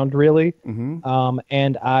around really. Mm-hmm.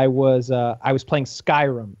 And I was playing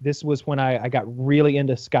Skyrim. This was when I got really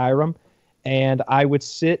into Skyrim, and I would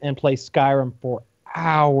sit and play Skyrim for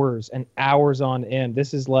hours and hours on end.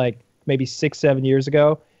 This is like maybe 6-7 years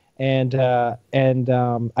ago, and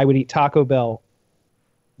I would eat Taco Bell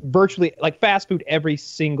virtually like fast food every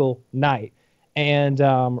single night, and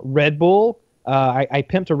Red Bull. I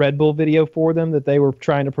pimped a Red Bull video for them that they were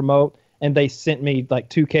trying to promote, and they sent me like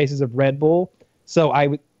 2 cases of Red Bull. So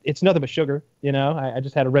it's nothing but sugar, I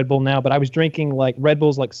just had a Red Bull now, but I was drinking like Red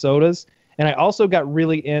Bulls like sodas, and I also got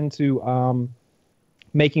really into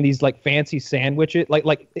making these like fancy sandwiches.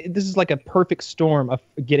 Like this is like a perfect storm of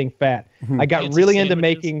getting fat. I got really into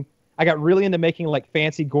making like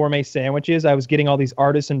fancy gourmet sandwiches. I was getting all these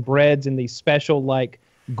artisan breads and these special like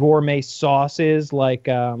gourmet sauces like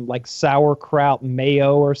sauerkraut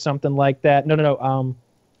mayo or something like that. No.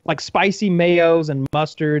 Like spicy mayos and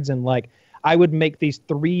mustards, and like I would make these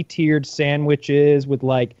 3-tiered sandwiches with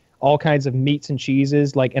like all kinds of meats and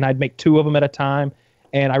cheeses, and I'd make 2 of them at a time.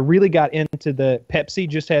 And I really got into the Pepsi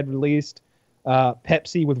just had released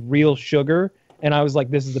Pepsi with real sugar. And I was like,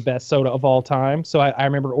 this is the best soda of all time. So I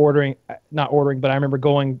remember not ordering, but I remember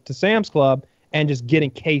going to Sam's Club and just getting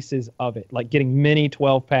cases of it, like getting mini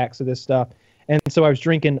 12-packs of this stuff. And so I was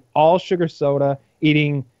drinking all sugar soda,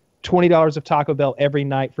 eating $20 of Taco Bell every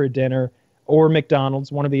night for dinner, or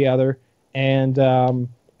McDonald's, one or the other. And playing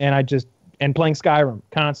Skyrim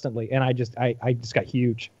constantly. And I just got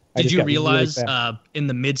huge. Did you realize in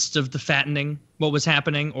the midst of the fattening what was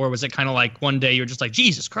happening, or was it kind of like one day you're just like,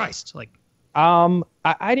 Jesus Christ, like?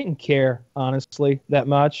 I didn't care honestly that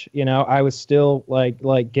much. You know, I was still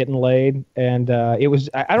like getting laid, and it was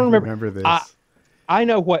I don't remember this. I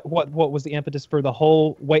know what was the impetus for the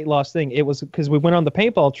whole weight loss thing. It was because we went on the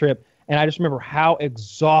paintball trip, and I just remember how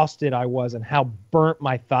exhausted I was and how burnt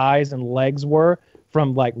my thighs and legs were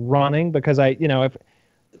from like running, because if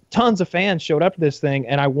tons of fans showed up to this thing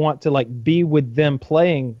and I want to like be with them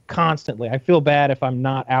playing constantly. I feel bad if I'm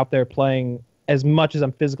not out there playing as much as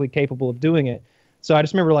I'm physically capable of doing it. So I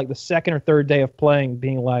just remember like the second or third day of playing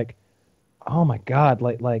being like, oh my God,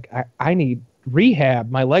 I need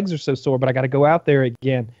rehab. My legs are so sore, but I got to go out there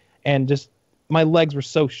again. And just my legs were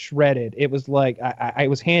so shredded. It was like I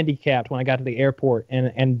was handicapped when I got to the airport.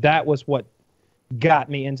 And that was what got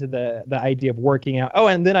me into the idea of working out. Oh,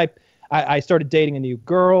 and then I started dating a new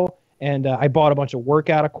girl, and I bought a bunch of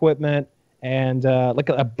workout equipment, and like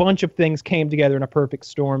a bunch of things came together in a perfect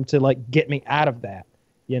storm to like get me out of that,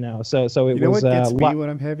 So it was. You know what gets me when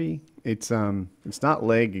I'm heavy? It's not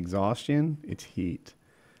leg exhaustion, it's heat.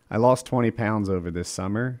 I lost 20 pounds over this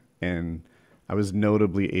summer, and I was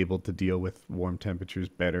notably able to deal with warm temperatures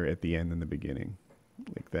better at the end than the beginning.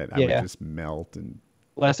 Like that, I would just melt and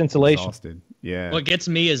less insulation. Exhausted. Yeah. What gets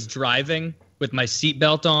me is driving with my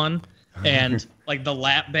seatbelt on. And like the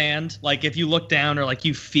lap band, like if you look down or like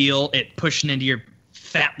you feel it pushing into your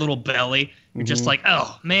fat little belly, you're just like,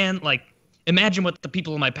 oh man, like imagine what the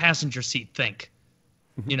people in my passenger seat think,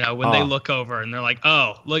 when they look over and they're like,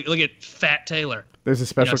 oh, look at Fat Taylor. There's a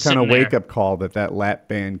special kind of wake up call that lap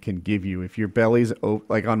band can give you. If your belly's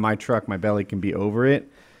like on my truck, my belly can be over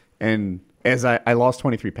it. And as I lost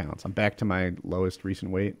 23 pounds, I'm back to my lowest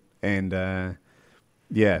recent weight. And,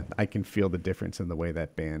 yeah, I can feel the difference in the way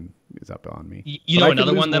that band is up on me. You know,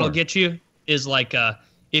 another one that'll get you is like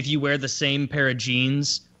if you wear the same pair of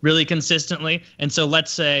jeans really consistently. And so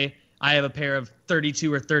let's say I have a pair of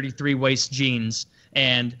 32 or 33 waist jeans,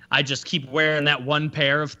 and I just keep wearing that one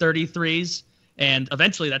pair of 33s, and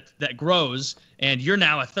eventually that grows, and you're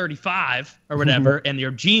now a 35 or whatever, and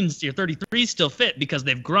your jeans, your 33s still fit because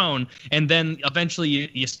they've grown, and then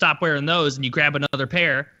eventually you stop wearing those and you grab another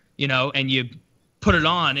pair, and you put it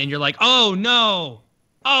on, and you're like, oh no,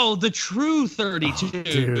 the true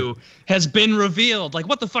 32 has been revealed. Like,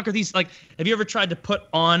 what the fuck are these? Like, have you ever tried to put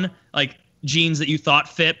on like jeans that you thought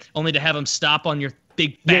fit only to have them stop on your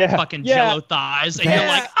big fat fucking jello thighs, and you're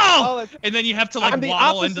like, and then you have to like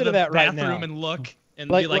waddle into the bathroom and look and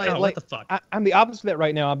be like, oh, what the fuck? I'm the opposite of that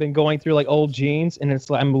right now. I've been going through like old jeans, and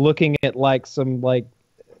it's like I'm looking at like some like,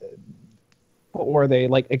 what were they,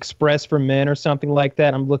 like Express for Men or something like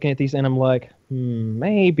that. I'm looking at these and I'm like,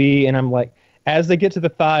 maybe. And I'm like, as they get to the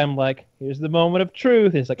thigh, I'm like, here's the moment of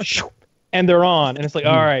truth. It's like, and they're on. And it's like,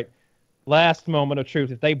 all right, last moment of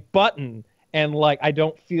truth. If they button and like I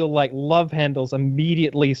don't feel like love handles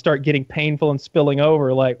immediately start getting painful and spilling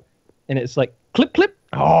over, like, and it's like, clip, clip.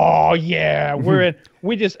 Oh, yeah, we're in.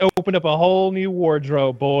 We just opened up a whole new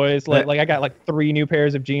wardrobe, boys. Like I got like 3 new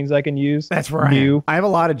pairs of jeans I can use. That's right. I have a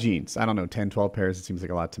lot of jeans. I don't know, 10, 12 pairs. It seems like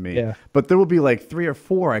a lot to me. Yeah. But there will be like 3 or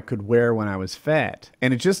 4 I could wear when I was fat.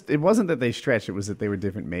 And it wasn't that they stretched. It was that they were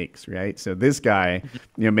different makes, right? So this guy,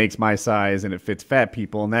 makes my size and it fits fat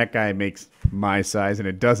people. And that guy makes my size and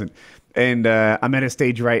it doesn't. And I'm at a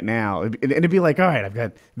stage right now. And it'd be like, all right, I've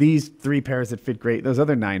got these 3 pairs that fit great. Those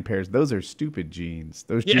other 9 pairs, those are stupid jeans.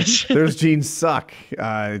 Those jeans suck.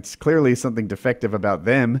 It's clearly something defective about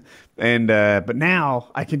them. And but now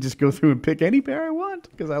I can just go through and pick any pair I want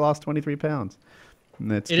because I lost 23 pounds.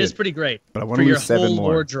 And that's it is pretty great. But I want to lose 7 more. For your whole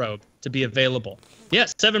wardrobe to be available.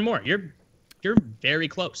 Yes, 7 more. You're very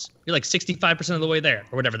close. You're like 65% of the way there,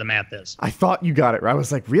 or whatever the math is. I thought you got it right. I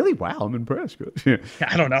was like, really? Wow, I'm impressed.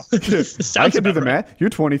 I don't know. I can do the math.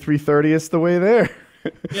 You're 23/30th the way there.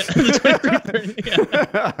 Yeah, 23/30.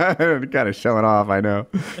 Yeah. Kind of showing off, I know.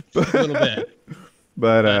 A little bit.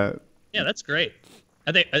 But yeah, that's great.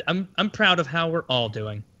 I think I'm proud of how we're all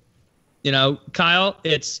doing. Kyle,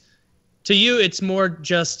 to you, it's more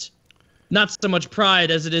just not so much pride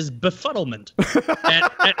as it is befuddlement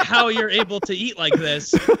at how you're able to eat like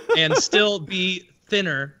this and still be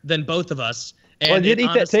thinner than both of us. And I did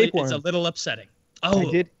eat that tapeworm. It's a little upsetting. Oh,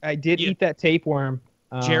 I did eat that tapeworm,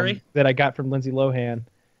 Jerry, that I got from Lindsay Lohan,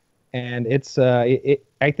 and it's I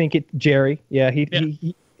think Jerry. Yeah,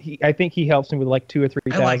 he I think he helps me with like 2,000 or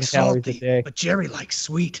 3,000 calories a day. But Jerry likes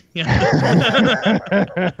sweet.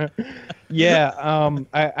 Yeah. Yeah.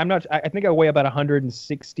 I'm not. I think I weigh about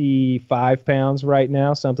 165 pounds right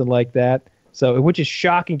now, something like that. So, which is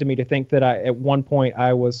shocking to me to think that at one point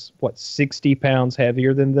I was 60 pounds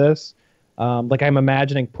heavier than this. Like I'm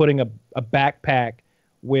imagining putting a backpack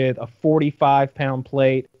with a 45-pound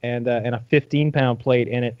plate and a 15-pound plate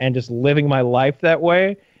in it, and just living my life that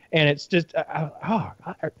way. And it's just,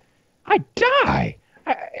 I die.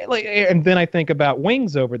 And then I think about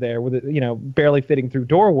wings over there with it, barely fitting through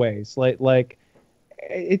doorways. Like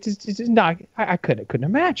it's just not. I couldn't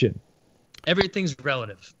imagine. Everything's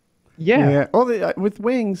relative. Yeah. Oh, with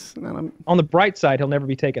wings. On the bright side, he'll never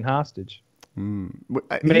be taken hostage.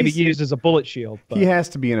 Maybe used as a bullet shield. But. He has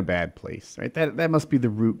to be in a bad place, right? That must be the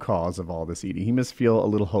root cause of all this eating. He must feel a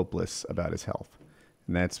little hopeless about his health,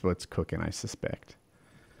 and that's what's cooking, I suspect.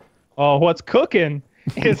 Oh, what's cooking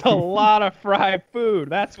is a lot of fried food.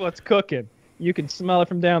 That's what's cooking. You can smell it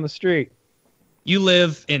from down the street. You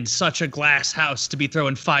live in such a glass house to be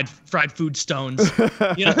throwing fried food stones.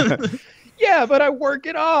 Yeah, but I work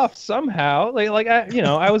it off somehow.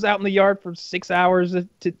 I was out in the yard for 6 hours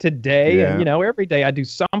today, and every day I do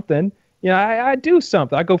something. I do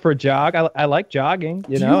something. I go for a jog. I like jogging.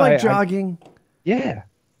 Do you like jogging? Yeah.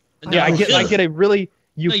 No, I get a really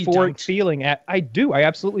euphoric don't. feeling. I do. I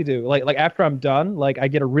absolutely do. Like after I'm done, I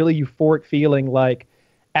get a really euphoric feeling. Like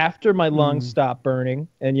after my lungs stop burning,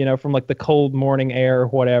 and from the cold morning air or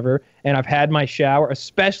whatever, and I've had my shower,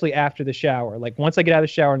 especially after the shower. Like once I get out of the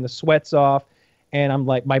shower and the sweat's off, and I'm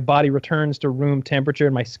my body returns to room temperature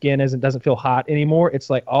and my skin doesn't feel hot anymore. It's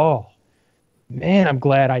like, oh man, I'm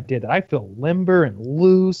glad I did that. I feel limber and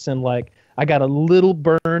loose, and I got a little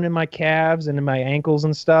burn in my calves and in my ankles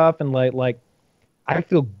and stuff, and I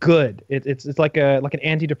feel good. It's like an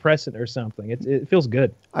antidepressant or something. It feels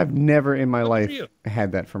good. I've never in my life you.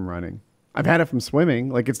 had that from running. I've had it from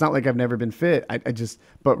swimming. It's not like I've never been fit.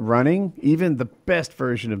 But running, even the best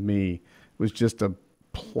version of me was just a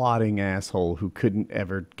plodding asshole who couldn't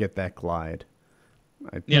ever get that glide.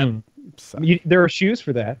 There are shoes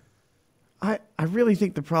for that. I really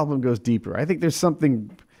think the problem goes deeper. I think there's something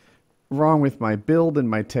wrong with my build and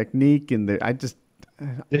my technique, and the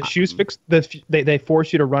shoes they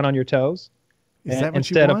force you to run on your toes. Is that what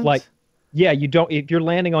instead you want? of you don't. If you're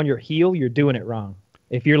landing on your heel, you're doing it wrong.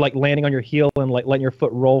 If you're landing on your heel and letting your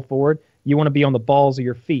foot roll forward, you want to be on the balls of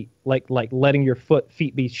your feet, like letting your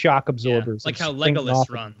feet be shock absorbers. Like how Legolas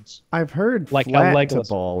runs. I've heard flat to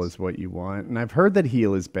ball is what you want, and I've heard that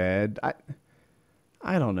heel is bad.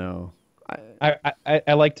 I don't know.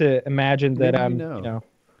 I like to imagine that I'm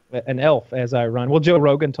an elf as I run. Well, Joe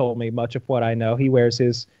Rogan told me much of what I know. He wears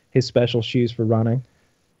his special shoes for running.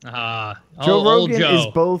 Joe Rogan is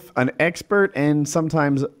both an expert and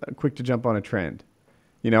sometimes quick to jump on a trend.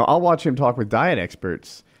 I'll watch him talk with diet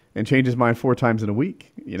experts and change his mind 4 times in a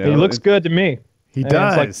week. He looks good to me. He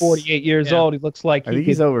does. He's 48 years old. He looks like I think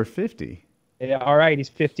he's over 50. Yeah, all right. He's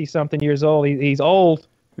 50-something years old. He's old.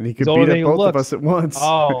 And he could beat up both of us at once.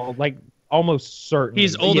 Oh, almost certain.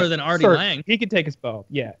 He's older than Artie Lang. He could take us both.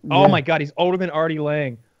 Yeah. Oh my God, he's older than Artie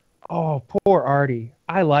Lang. Oh, poor Artie.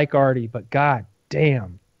 I like Artie, but god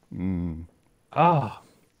damn. Oh,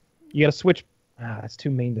 you got to switch. That's too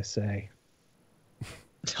mean to say.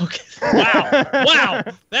 Okay. Wow.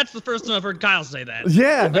 That's the first time I've heard Kyle say that.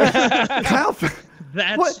 Yeah. Kyle.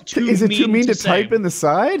 That's what? too Is it mean too mean to say. type in the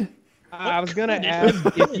side? I was gonna ask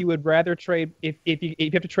if you would rather trade if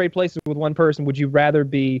you have to trade places with one person, would you rather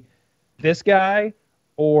be this guy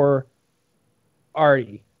or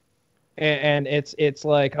Artie? And it's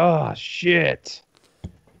like, oh shit.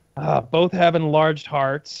 Both have enlarged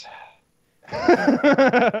hearts.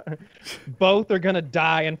 Both are gonna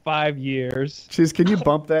die in 5 years. Jeez, can you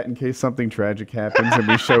bump that in case something tragic happens and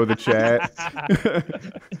we show the chat?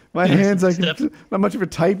 My hands, not much of a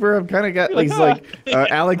typer. I've kind of got these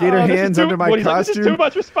alligator hands under my costume. This is too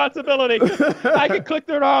much responsibility. I can click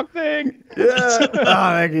the wrong thing. Yeah.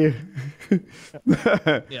 Thank you.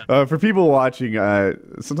 For people watching,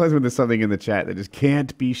 sometimes when there's something in the chat that just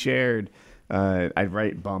can't be shared, I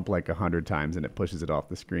write bump 100 times and it pushes it off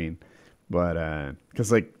the screen. But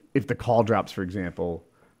because if the call drops, for example,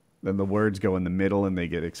 then the words go in the middle and they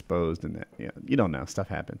get exposed, and you don't know, stuff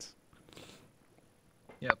happens.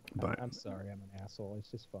 Yep. But I'm sorry, I'm an asshole.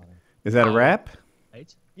 It's just funny. Is that a wrap?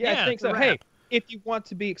 Right? Yeah, I think so. Hey, if you want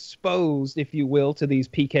to be exposed, if you will, to these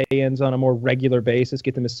PKNs on a more regular basis,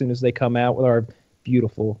 get them as soon as they come out with our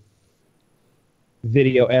beautiful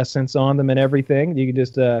video essence on them and everything. You can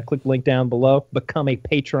just click the link down below, become a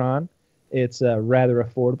patron. It's rather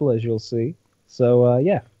affordable, as you'll see. So,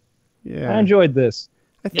 yeah. I enjoyed this.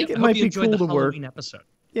 I think it might be cool to work. Episode.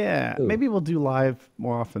 Yeah, maybe we'll do live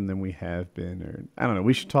more often than we have been. Or I don't know.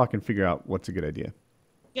 We should talk and figure out what's a good idea.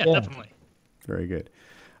 Yeah, definitely. Very good.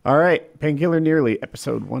 All right. Painkiller Nearly,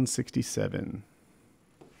 episode 167.